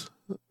game.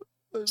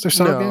 Is there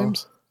Saw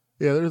games?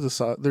 Yeah,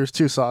 there's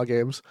 2 Saw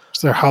games.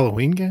 Is there a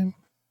Halloween game?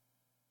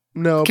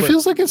 No, it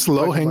feels like it's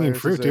low hanging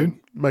fruit, dude.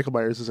 Michael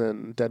Myers is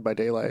in Dead by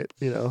Daylight.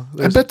 You know,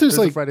 I bet there's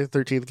like a Friday the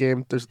 13th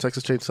game. There's a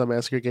Texas Chainsaw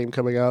Massacre game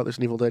coming out. There's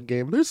an Evil Dead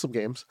game. There's some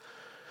games.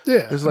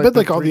 Yeah, I bet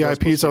like all the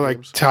IPs are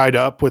like tied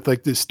up with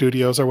like the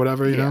studios or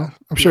whatever. You know,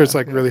 I'm sure it's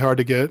like really hard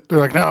to get. They're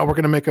like, no, we're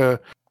gonna make a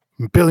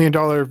 $1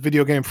 billion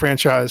video game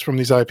franchise from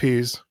these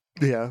IPs.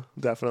 Yeah,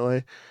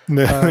 definitely.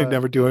 They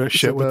never do a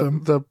shit with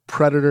them. The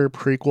Predator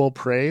prequel,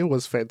 Prey,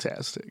 was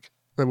fantastic.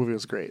 That movie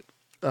was great.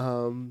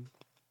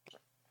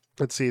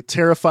 Let's see,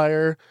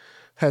 Terrifier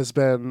has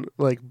been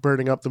like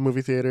burning up the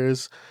movie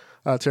theaters.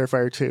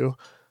 Terrifier 2,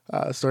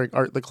 starring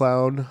Art the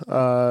Clown.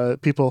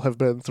 People have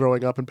been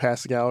throwing up and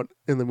passing out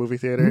in the movie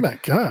theater. Oh my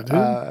god,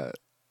 dude.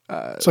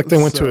 It's like they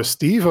went to a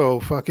Steve-O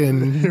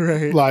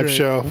fucking live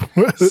show.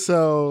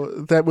 So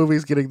that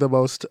movie's getting the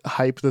most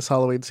hype this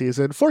Halloween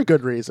season for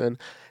good reason.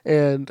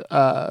 And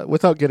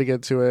without getting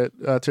into it,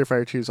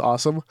 Terrifier 2 is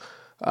awesome.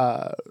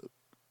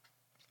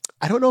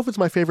 I don't know if it's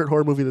my favorite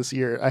horror movie this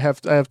year. I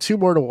have 2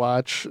 more to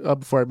watch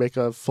before I make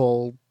a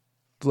full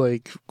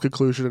like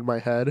conclusion in my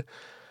head.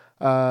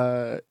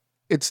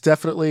 It's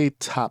definitely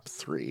top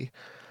 3.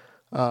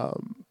 And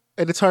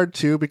it's hard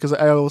too because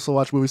I also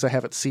watch movies I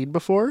haven't seen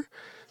before.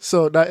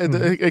 So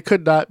it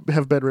could not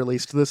have been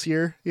released this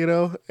year, you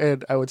know,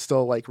 and I would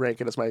still like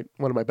rank it as one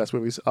of my best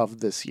movies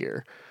of this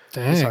year.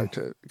 Dang. It's hard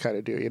to kind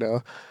of do, you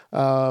know.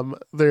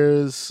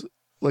 There's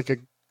like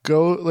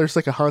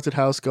a haunted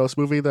house ghost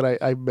movie that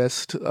I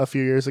missed a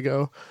few years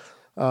ago.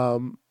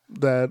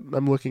 That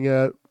I'm looking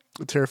at.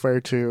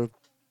 Terrifier 2.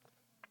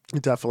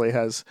 It definitely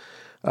has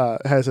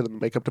it in the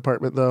makeup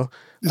department though.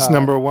 Is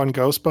number 1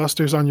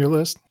 Ghostbusters on your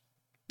list?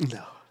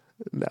 No.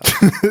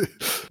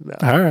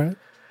 All right.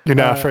 You're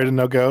not afraid of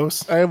no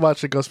ghosts? I am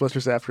watching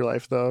Ghostbusters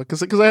Afterlife though,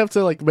 because I have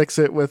to like mix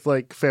it with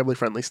like family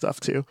friendly stuff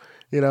too.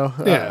 You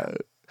know,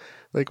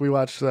 like we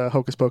watched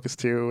Hocus Pocus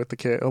 2 with the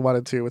kid, 1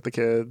 and 2 with the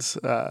kids.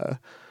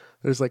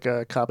 There's like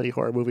a comedy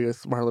horror movie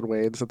with Marlon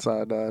Wayans that's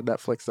on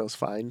Netflix that was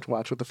fine to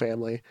watch with the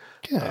family.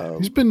 Yeah,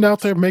 he's been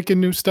out there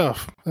making new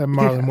stuff.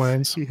 Marlon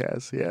Wayans. He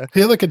has, yeah. He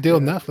had like a deal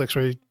with Netflix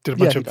where he did a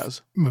bunch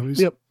of movies.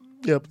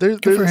 Yep.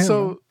 There's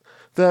so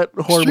that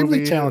horror extremely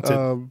movie,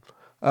 talented.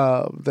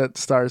 That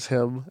stars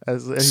him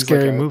as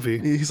scary like movie.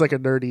 He's like a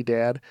nerdy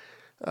dad.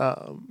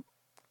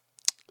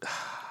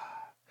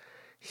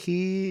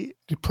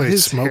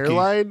 His Smokey.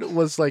 hairline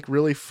was like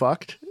really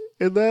fucked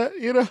in that,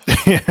 you know.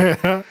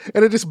 Yeah.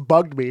 And it just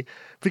bugged me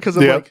because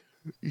I'm like,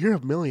 you're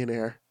a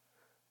millionaire.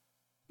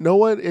 No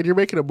one, and you're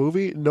making a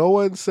movie. No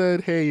one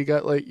said, hey, you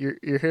got like your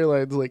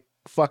hairline's like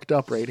fucked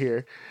up right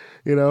here,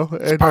 you know.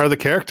 It's part of the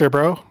character,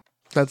 bro.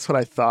 That's what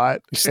I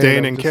thought. You're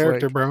staying in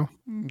character, like, bro.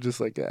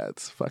 Just like, yeah,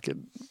 it's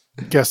fucking.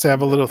 Guess to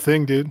have a little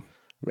thing, dude.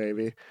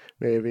 Maybe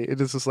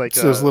it is just like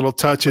it's those little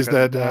touches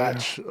like that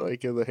notch,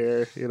 like in the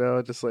hair, you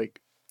know, just like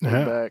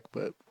back.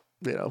 But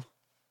you know,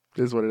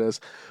 it is what it is.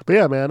 But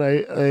yeah, man,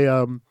 I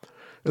and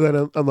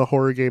then on the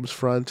horror games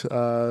front,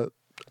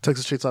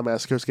 Texas Chainsaw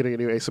Massacre is getting a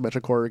new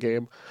asymmetric horror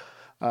game.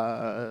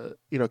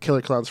 You know,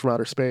 Killer Clowns from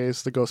Outer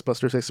Space, the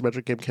Ghostbusters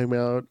asymmetric game came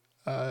out.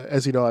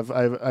 As you know,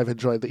 I've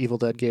enjoyed the Evil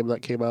Dead game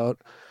that came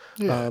out.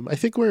 Yeah. I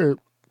think we're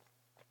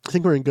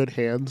in good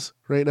hands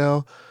right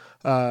now.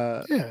 They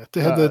had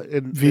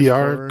the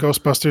VR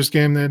Ghostbusters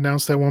game they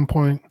announced at one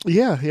point.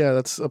 Yeah,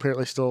 that's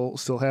apparently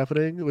still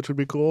happening, which would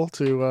be cool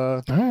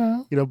to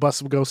you know, bust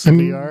some ghosts in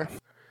VR.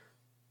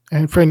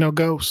 And afraid no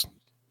ghosts.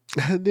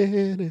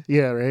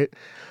 Yeah, right.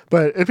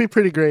 But it'd be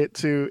pretty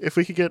great if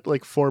we could get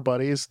like 4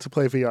 buddies to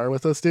play VR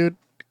with us, dude.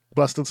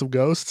 Busting some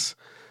ghosts.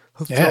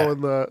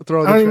 Throwing the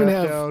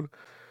trap down.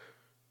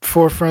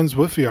 4 friends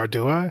with VR,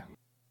 do I?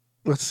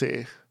 Let's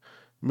see.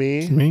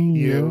 Me,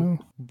 you,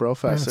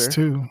 Brofessor. That's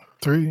 2,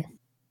 3.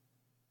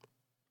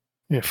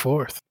 Yeah,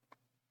 4th.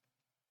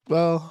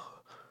 Well,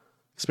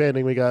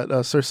 expanding, we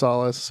got Sir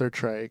Solace, Sir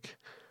Trike,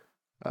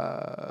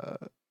 I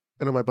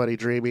know my buddy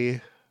Dreamy.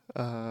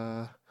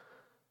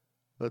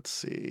 Let's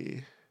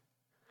see.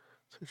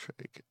 Sir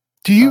Trike.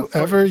 Do you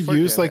ever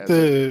use like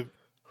the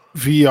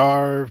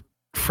VR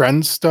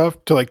friend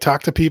stuff to like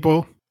talk to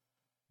people?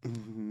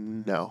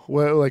 No.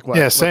 Well, like what?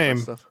 Yeah,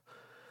 same.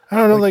 I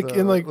don't know, like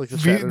in like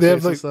they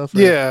have like stuff,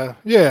 yeah.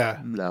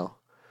 No.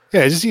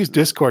 Yeah, just use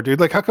Discord,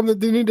 dude. Like, how come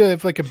they need to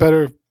have like a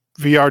better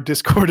VR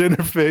Discord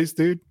interface,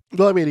 dude?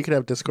 Well, I mean, you can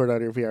have Discord on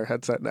your VR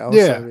headset now.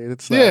 Yeah, so, I mean,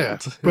 it's there.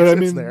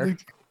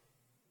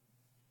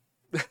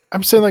 Like,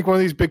 I'm saying like one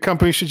of these big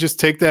companies should just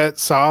take that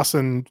sauce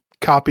and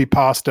copy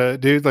pasta,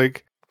 dude.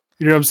 Like,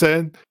 you know what I'm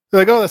saying?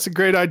 They're like, oh, that's a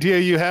great idea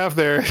you have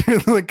there.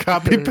 Like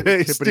copy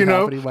paste, you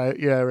know?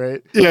 Yeah,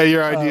 right. Yeah,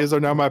 your ideas are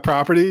now my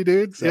property,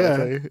 dude.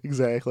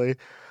 Exactly.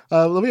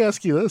 Let me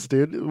ask you this,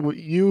 dude.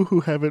 You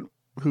who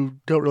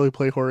don't really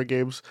play horror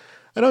games,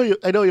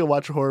 I know you'll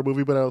watch a horror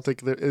movie, but I don't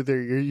think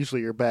they're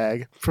usually your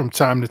bag. From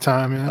time to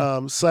time,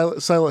 yeah.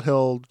 Silent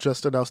Hill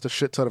just announced a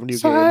shit ton of new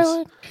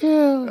Silent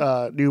Hill.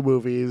 games, new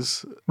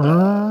movies,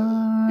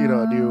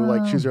 a new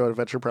like choose your own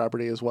adventure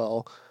property as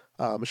well.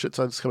 A shit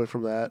ton's coming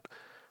from that.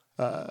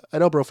 I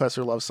know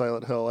Professor loves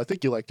Silent Hill. I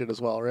think you liked it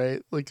as well,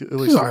 right? Like at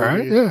least all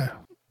right, yeah.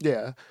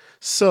 Yeah.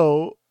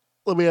 So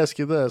let me ask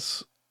you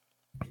this: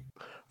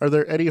 are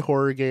there any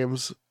horror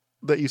games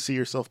that you see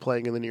yourself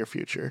playing in the near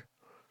future?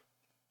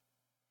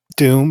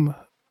 Doom,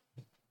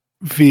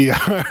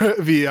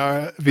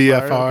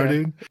 VFR, okay.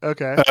 dude.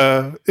 Okay.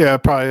 Yeah,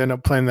 probably end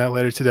up playing that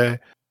later today.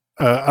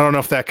 I don't know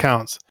if that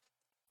counts.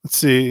 Let's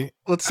see.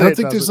 Let's say I don't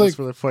think there's like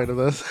for the point of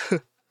this. I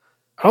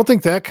don't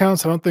think that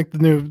counts. I don't think the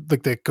new the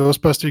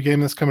Ghostbuster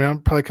game that's coming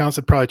out probably counts.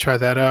 I'd probably try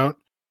that out.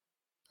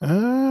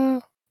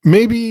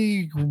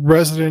 Maybe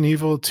Resident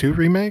Evil 2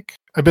 remake.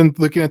 I've been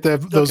looking at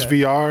those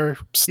VR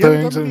things. You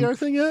haven't done the VR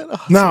thing yet?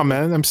 Oh, no,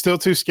 man. I'm still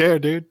too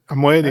scared, dude.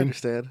 I'm waiting. I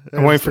understand.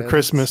 I'm waiting for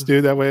Christmas,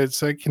 dude. That way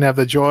it's like you can have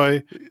the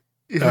joy.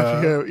 You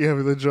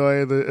have the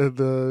joy and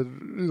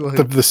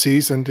the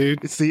season,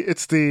 dude. It's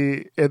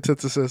the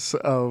antithesis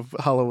of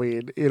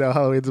Halloween.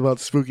 Halloween's about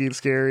spooky and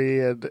scary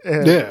and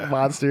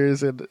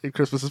monsters, and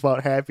Christmas is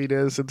about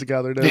happiness and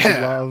togetherness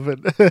and love.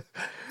 And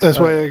that's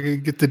why I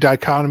can get the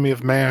dichotomy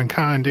of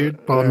mankind, dude.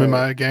 While I'm in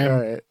my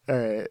game. All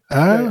right.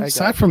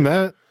 Aside from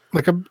that,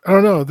 like I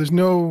don't know. There's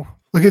no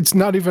like it's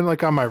not even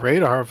like on my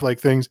radar of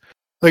like things.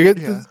 Like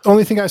the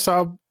only thing I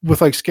saw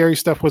with like scary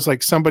stuff was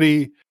like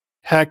somebody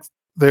hacked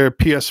their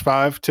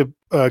PS5 to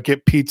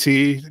get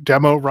PT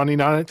demo running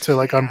on it to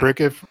like unbrick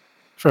it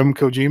from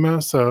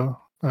Kojima. So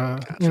I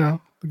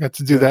got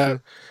to do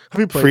that. Have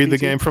you played Free the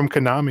PT? game from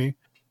Konami.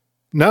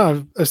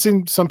 No, I've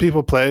seen some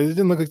people play. It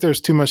didn't look like there was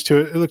too much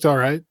to it. It looked all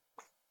right.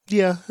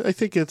 Yeah, I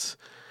think it's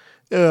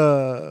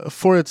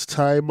for its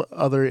time.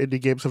 Other indie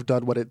games have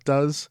done what it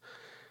does.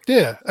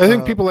 Yeah, I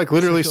think people like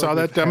literally saw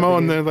that demo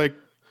and they're like,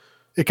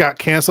 it got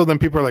canceled. And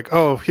people are like,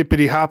 oh,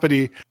 hippity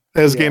hoppity.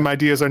 Those game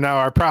ideas are now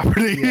our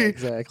property. Yeah,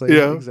 exactly.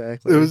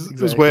 Exactly.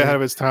 It was way ahead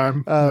of its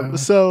time.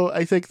 So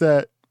I think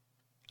that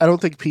I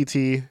don't think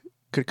PT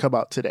could come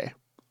out today,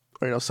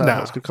 or Silent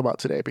Hills could come out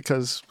today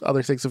because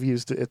other things have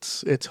used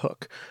its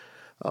hook.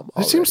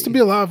 There seems to be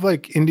a lot of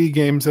like indie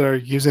games that are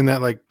using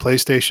that like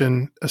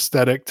PlayStation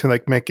aesthetic to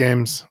like make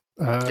games.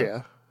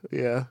 Yeah.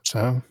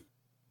 So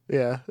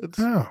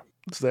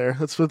it's there.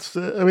 That's what's.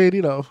 I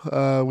mean,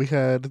 we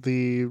had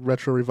the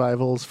retro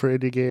revivals for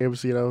indie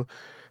games.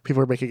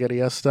 People are making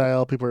NES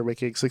style. People are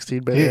making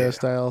 16-bit era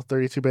style.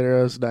 32-bit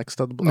eras next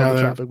on the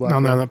chopping block.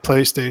 On the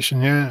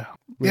PlayStation,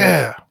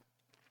 yeah.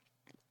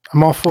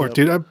 I'm all for it,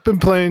 dude. I've been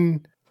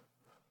playing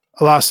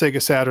a lot of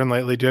Sega Saturn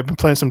lately, dude. I've been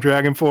playing some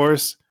Dragon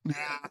Force.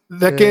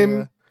 That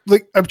game,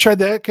 like I've tried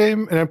that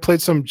game, and I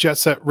played some Jet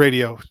Set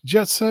Radio.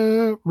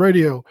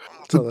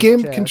 The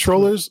game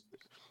controllers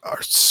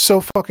are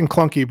so fucking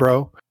clunky,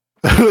 bro.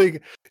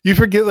 Like you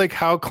forget like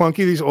how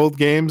clunky these old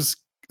games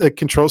like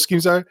control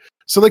schemes are.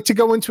 So like to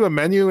go into a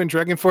menu in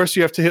Dragon Force,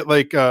 you have to hit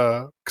like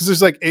because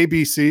there's like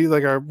ABC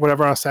like or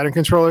whatever on a Saturn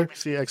controller.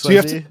 C, X,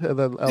 Y, Z, and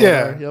then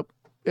LR.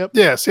 Yep.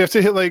 Yeah. So you have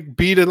to hit like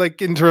B to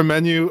like enter a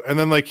menu, and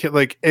then like hit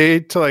like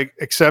A to like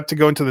accept to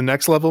go into the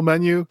next level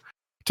menu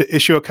to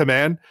issue a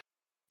command.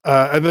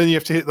 And then you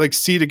have to hit like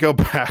C to go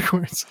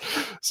backwards.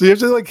 So you have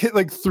to like hit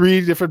like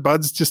 3 different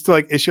buttons just to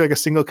like issue like a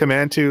single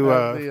command to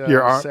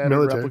your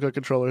military. Replica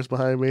controllers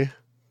behind me.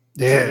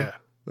 Yeah.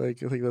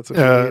 Like I think that's what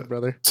you need,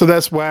 brother. So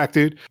that's whack,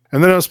 dude.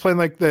 And then I was playing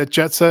like the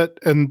Jet Set,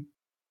 and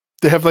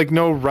they have like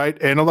no right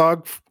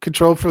analog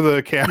control for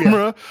the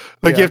camera.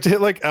 Like you have to hit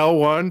like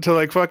L1 to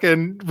like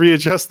fucking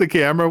readjust the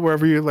camera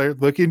wherever you're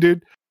like looking,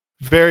 dude.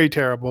 Very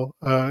terrible.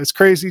 It's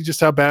crazy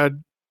just how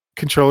bad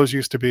controllers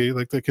used to be,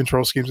 like the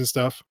control schemes and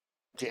stuff.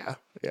 Yeah.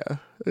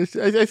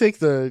 I think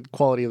the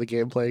quality of the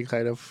gameplay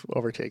kind of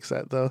overtakes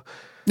that, though.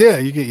 Yeah,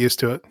 you get used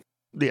to it.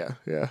 Yeah.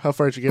 How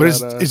far did you get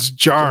on it's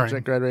jarring.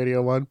 Project Red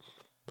Radio 1?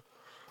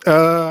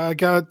 I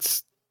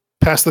got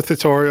past the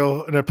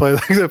tutorial and I played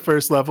like the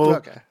first level.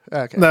 Okay.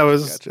 That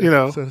was,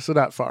 gotcha. So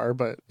not far,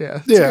 but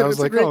yeah. I was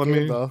like, oh,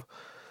 though.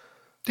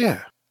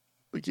 Yeah.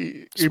 Like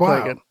you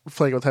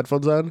playing with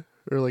headphones on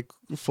or like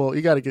full?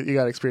 You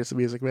gotta experience the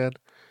music, man.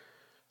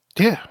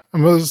 Yeah,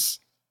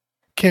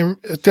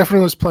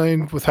 definitely was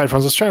playing with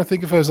headphones. I was trying to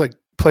think if I was like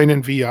playing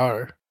in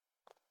VR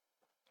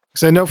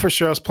because I know for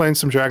sure I was playing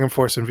some Dragon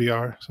Force in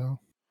VR. So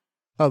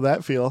how'd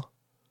that feel?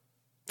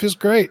 Feels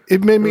great.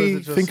 It made me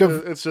think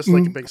of it's just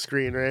like a big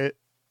screen, right?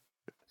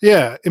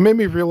 Yeah, it made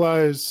me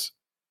realize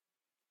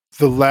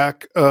the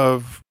lack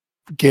of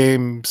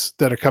games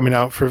that are coming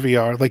out for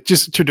VR, like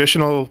just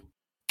traditional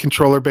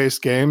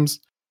controller-based games.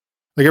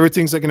 Like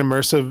everything's like an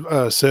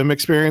immersive sim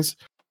experience.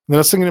 And I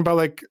was thinking about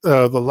like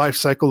the life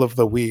cycle of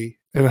the Wii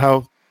and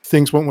how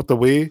things went with the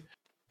Wii,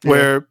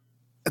 where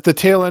at the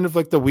tail end of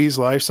like the Wii's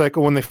life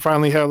cycle, when they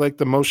finally had like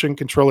the Motion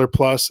Controller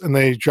Plus and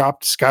they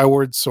dropped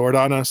Skyward Sword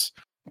on us.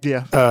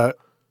 Yeah.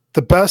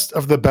 The best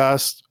of the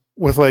best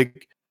with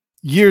like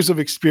years of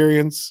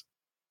experience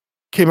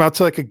came out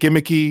to like a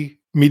gimmicky,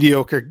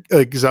 mediocre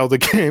like Zelda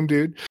game,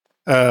 dude.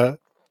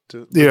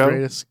 The Yeah.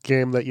 greatest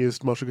game that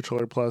used Motion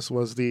Controller Plus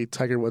was the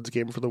Tiger Woods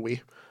game for the Wii.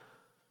 It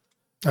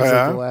Oh, was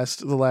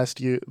like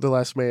yeah? the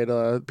last made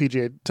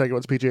PGA Tiger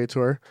Woods PGA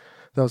Tour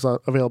that was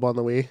available on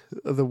the Wii.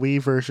 The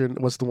Wii version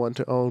was the one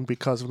to own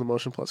because of the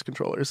Motion Plus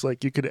controllers.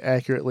 Like you could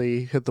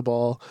accurately hit the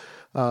ball,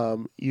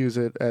 use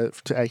it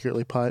to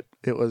accurately putt.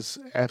 It was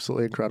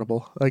absolutely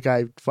incredible. Like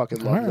I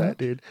fucking love that,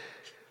 dude.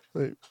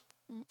 Like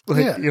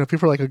you know,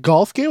 people are like, a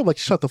golf game. I'm like,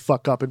 shut the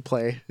fuck up and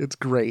play. It's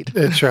great.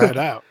 Yeah, try it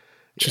out.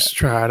 Just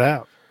try it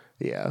out.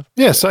 Yeah.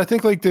 Yeah, so I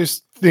think like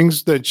there's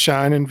things that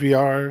shine in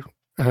VR,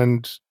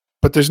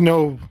 but there's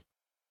no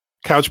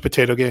couch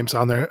potato games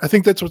on there. I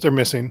think that's what they're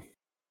missing.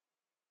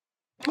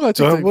 Well, I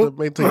think the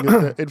main thing in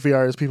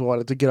VR is people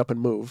wanted to get up and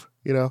move.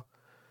 You know.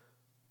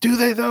 Do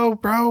they though,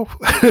 bro?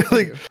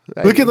 Like,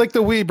 look at like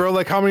the Wii, bro.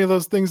 Like, how many of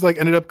those things like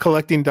ended up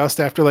collecting dust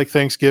after like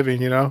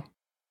Thanksgiving? You know,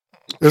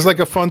 there's like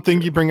a fun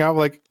thing you bring out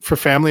like for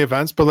family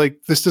events, but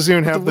like this doesn't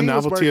even have the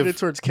novelty of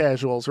towards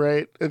casuals,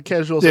 right? And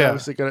casuals are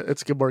obviously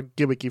it's more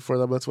gimmicky for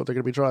them. That's what they're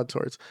going to be drawn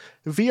towards.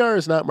 VR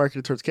is not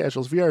marketed towards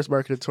casuals. VR is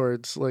marketed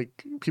towards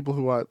like people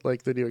who want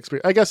like the new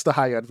experience. I guess the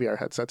high end VR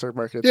headsets are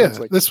marketed towards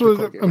like. That's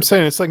what I'm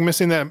saying. It's like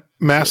missing that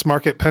mass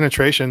market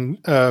penetration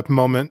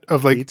moment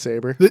of like Beat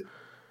Saber.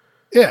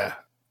 Yeah,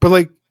 but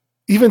like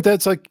even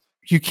that's like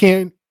you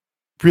can't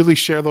really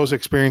share those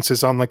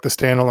experiences on like the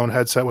standalone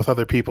headset with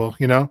other people,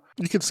 you know?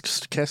 You can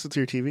just cast it to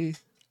your TV.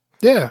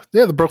 Yeah.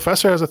 The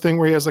professor has a thing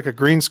where he has like a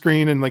green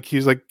screen and like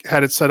he's like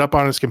had it set up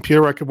on his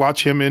computer where I could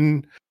watch him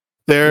in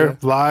there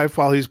live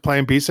while he's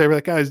playing Beat Saber.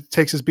 That guy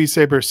takes his Beat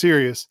Saber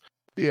serious.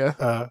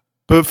 Yeah.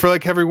 But for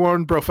like every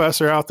one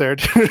professor out there,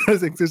 I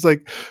think there's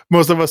like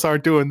most of us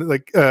aren't doing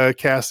like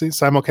casting,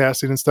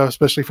 simulcasting and stuff,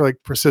 especially for like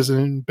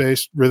precision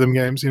based rhythm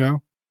games, you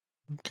know?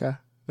 Okay.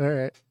 All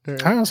right.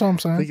 That's what I'm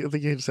saying. I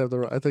think you just have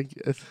the I think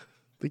you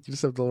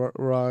just have the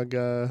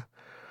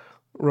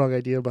wrong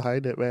idea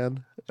behind it,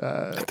 man.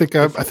 I think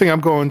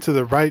I'm going to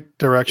the right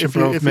direction. If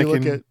you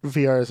look at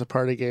VR as a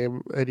party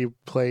game and you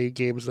play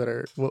games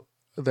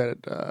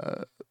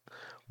that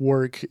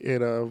work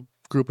in a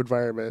group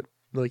environment,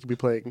 like you'd be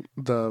playing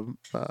the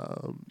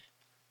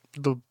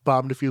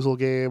bomb defusal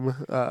game,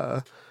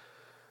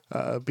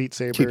 Beat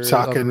Saber. Keep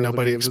talking,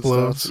 nobody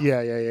explodes.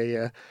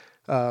 Yeah.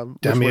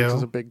 Which works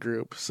as a big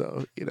group,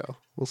 so you know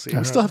we'll see.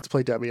 We still have to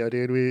play Demio,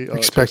 dude. We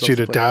expect you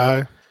to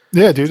die.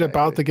 Yeah, dude, I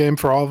bought the game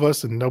for all of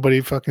us, and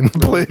nobody fucking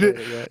played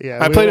it.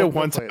 Yeah, I played it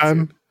one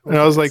time, and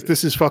I was like,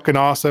 "This is fucking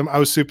awesome." I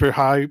was super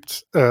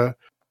hyped.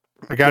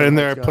 I got in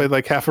there, played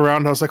like half a round,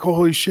 and I was like,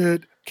 "Holy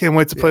shit! Can't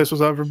wait to play this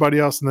with everybody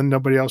else." And then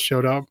nobody else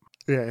showed up.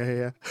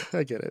 Yeah.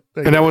 I get it.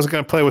 I wasn't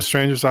gonna play with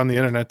strangers on the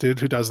internet, dude.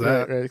 Who does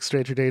that? Right.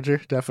 Stranger danger,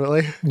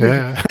 definitely.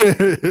 Yeah.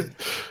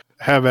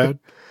 Have bad.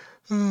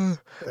 All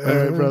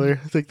right, brother.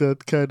 I think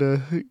that kind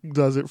of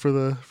does it for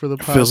the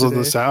pod fizzles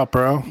this out,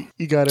 bro.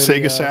 You got any,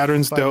 Sega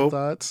Saturn's dope.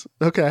 Thoughts?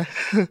 Okay.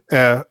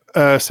 Yeah,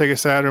 Sega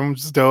Saturn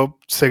was dope.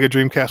 Sega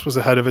Dreamcast was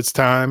ahead of its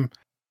time.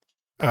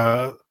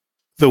 The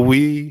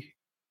Wii,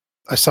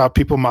 I saw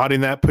people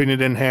modding that, putting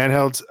it in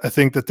handhelds. I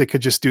think that they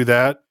could just do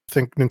that. I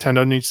think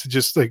Nintendo needs to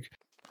just like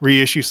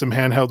reissue some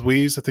handheld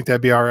Wiis. I think that'd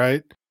be all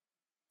right.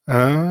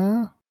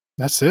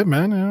 That's it,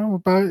 man. You know,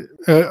 about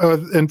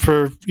and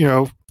for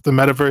the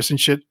metaverse and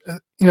shit.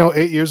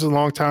 8 years is a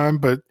long time,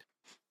 but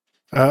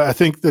I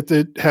think that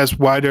it has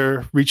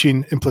wider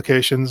reaching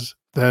implications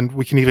than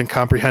we can even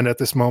comprehend at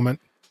this moment.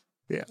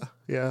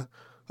 Yeah.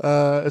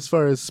 As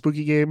far as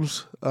spooky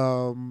games,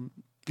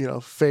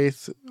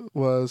 Faith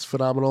was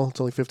phenomenal. It's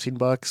only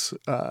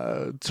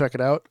 $15. Check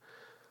it out.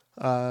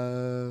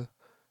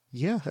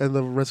 Yeah, and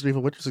the Resident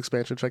Evil Witches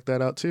expansion, check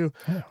that out too.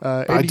 Yeah,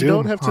 and you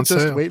don't have to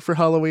just wait for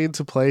Halloween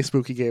to play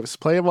spooky games.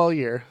 Play them all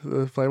year.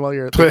 Play them all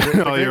year. Play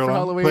them all year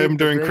long. Play them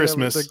during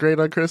Christmas. They're great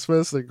on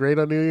Christmas. They're great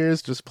on New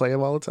Year's. Just play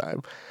them all the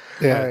time.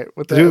 Yeah. All right,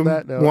 with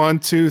that note. 1,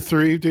 2,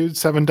 3, dude.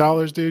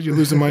 $7, dude. You're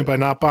losing money by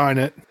not buying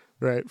it.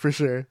 Right, for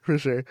sure.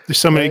 There's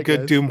so many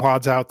good Doom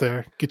wads out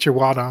there. Get your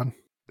wad on.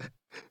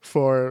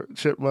 For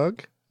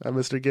Chipmunk, I'm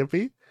Mr.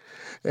 Gimpy.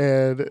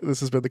 And this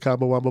has been the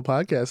Combo Wombo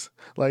Podcast.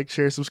 Like,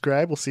 share,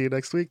 subscribe. We'll see you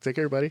next week. Take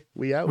care, everybody.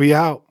 We out. We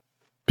out.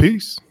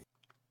 Peace.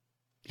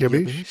 Yeah,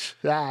 bitch.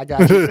 I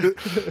got you.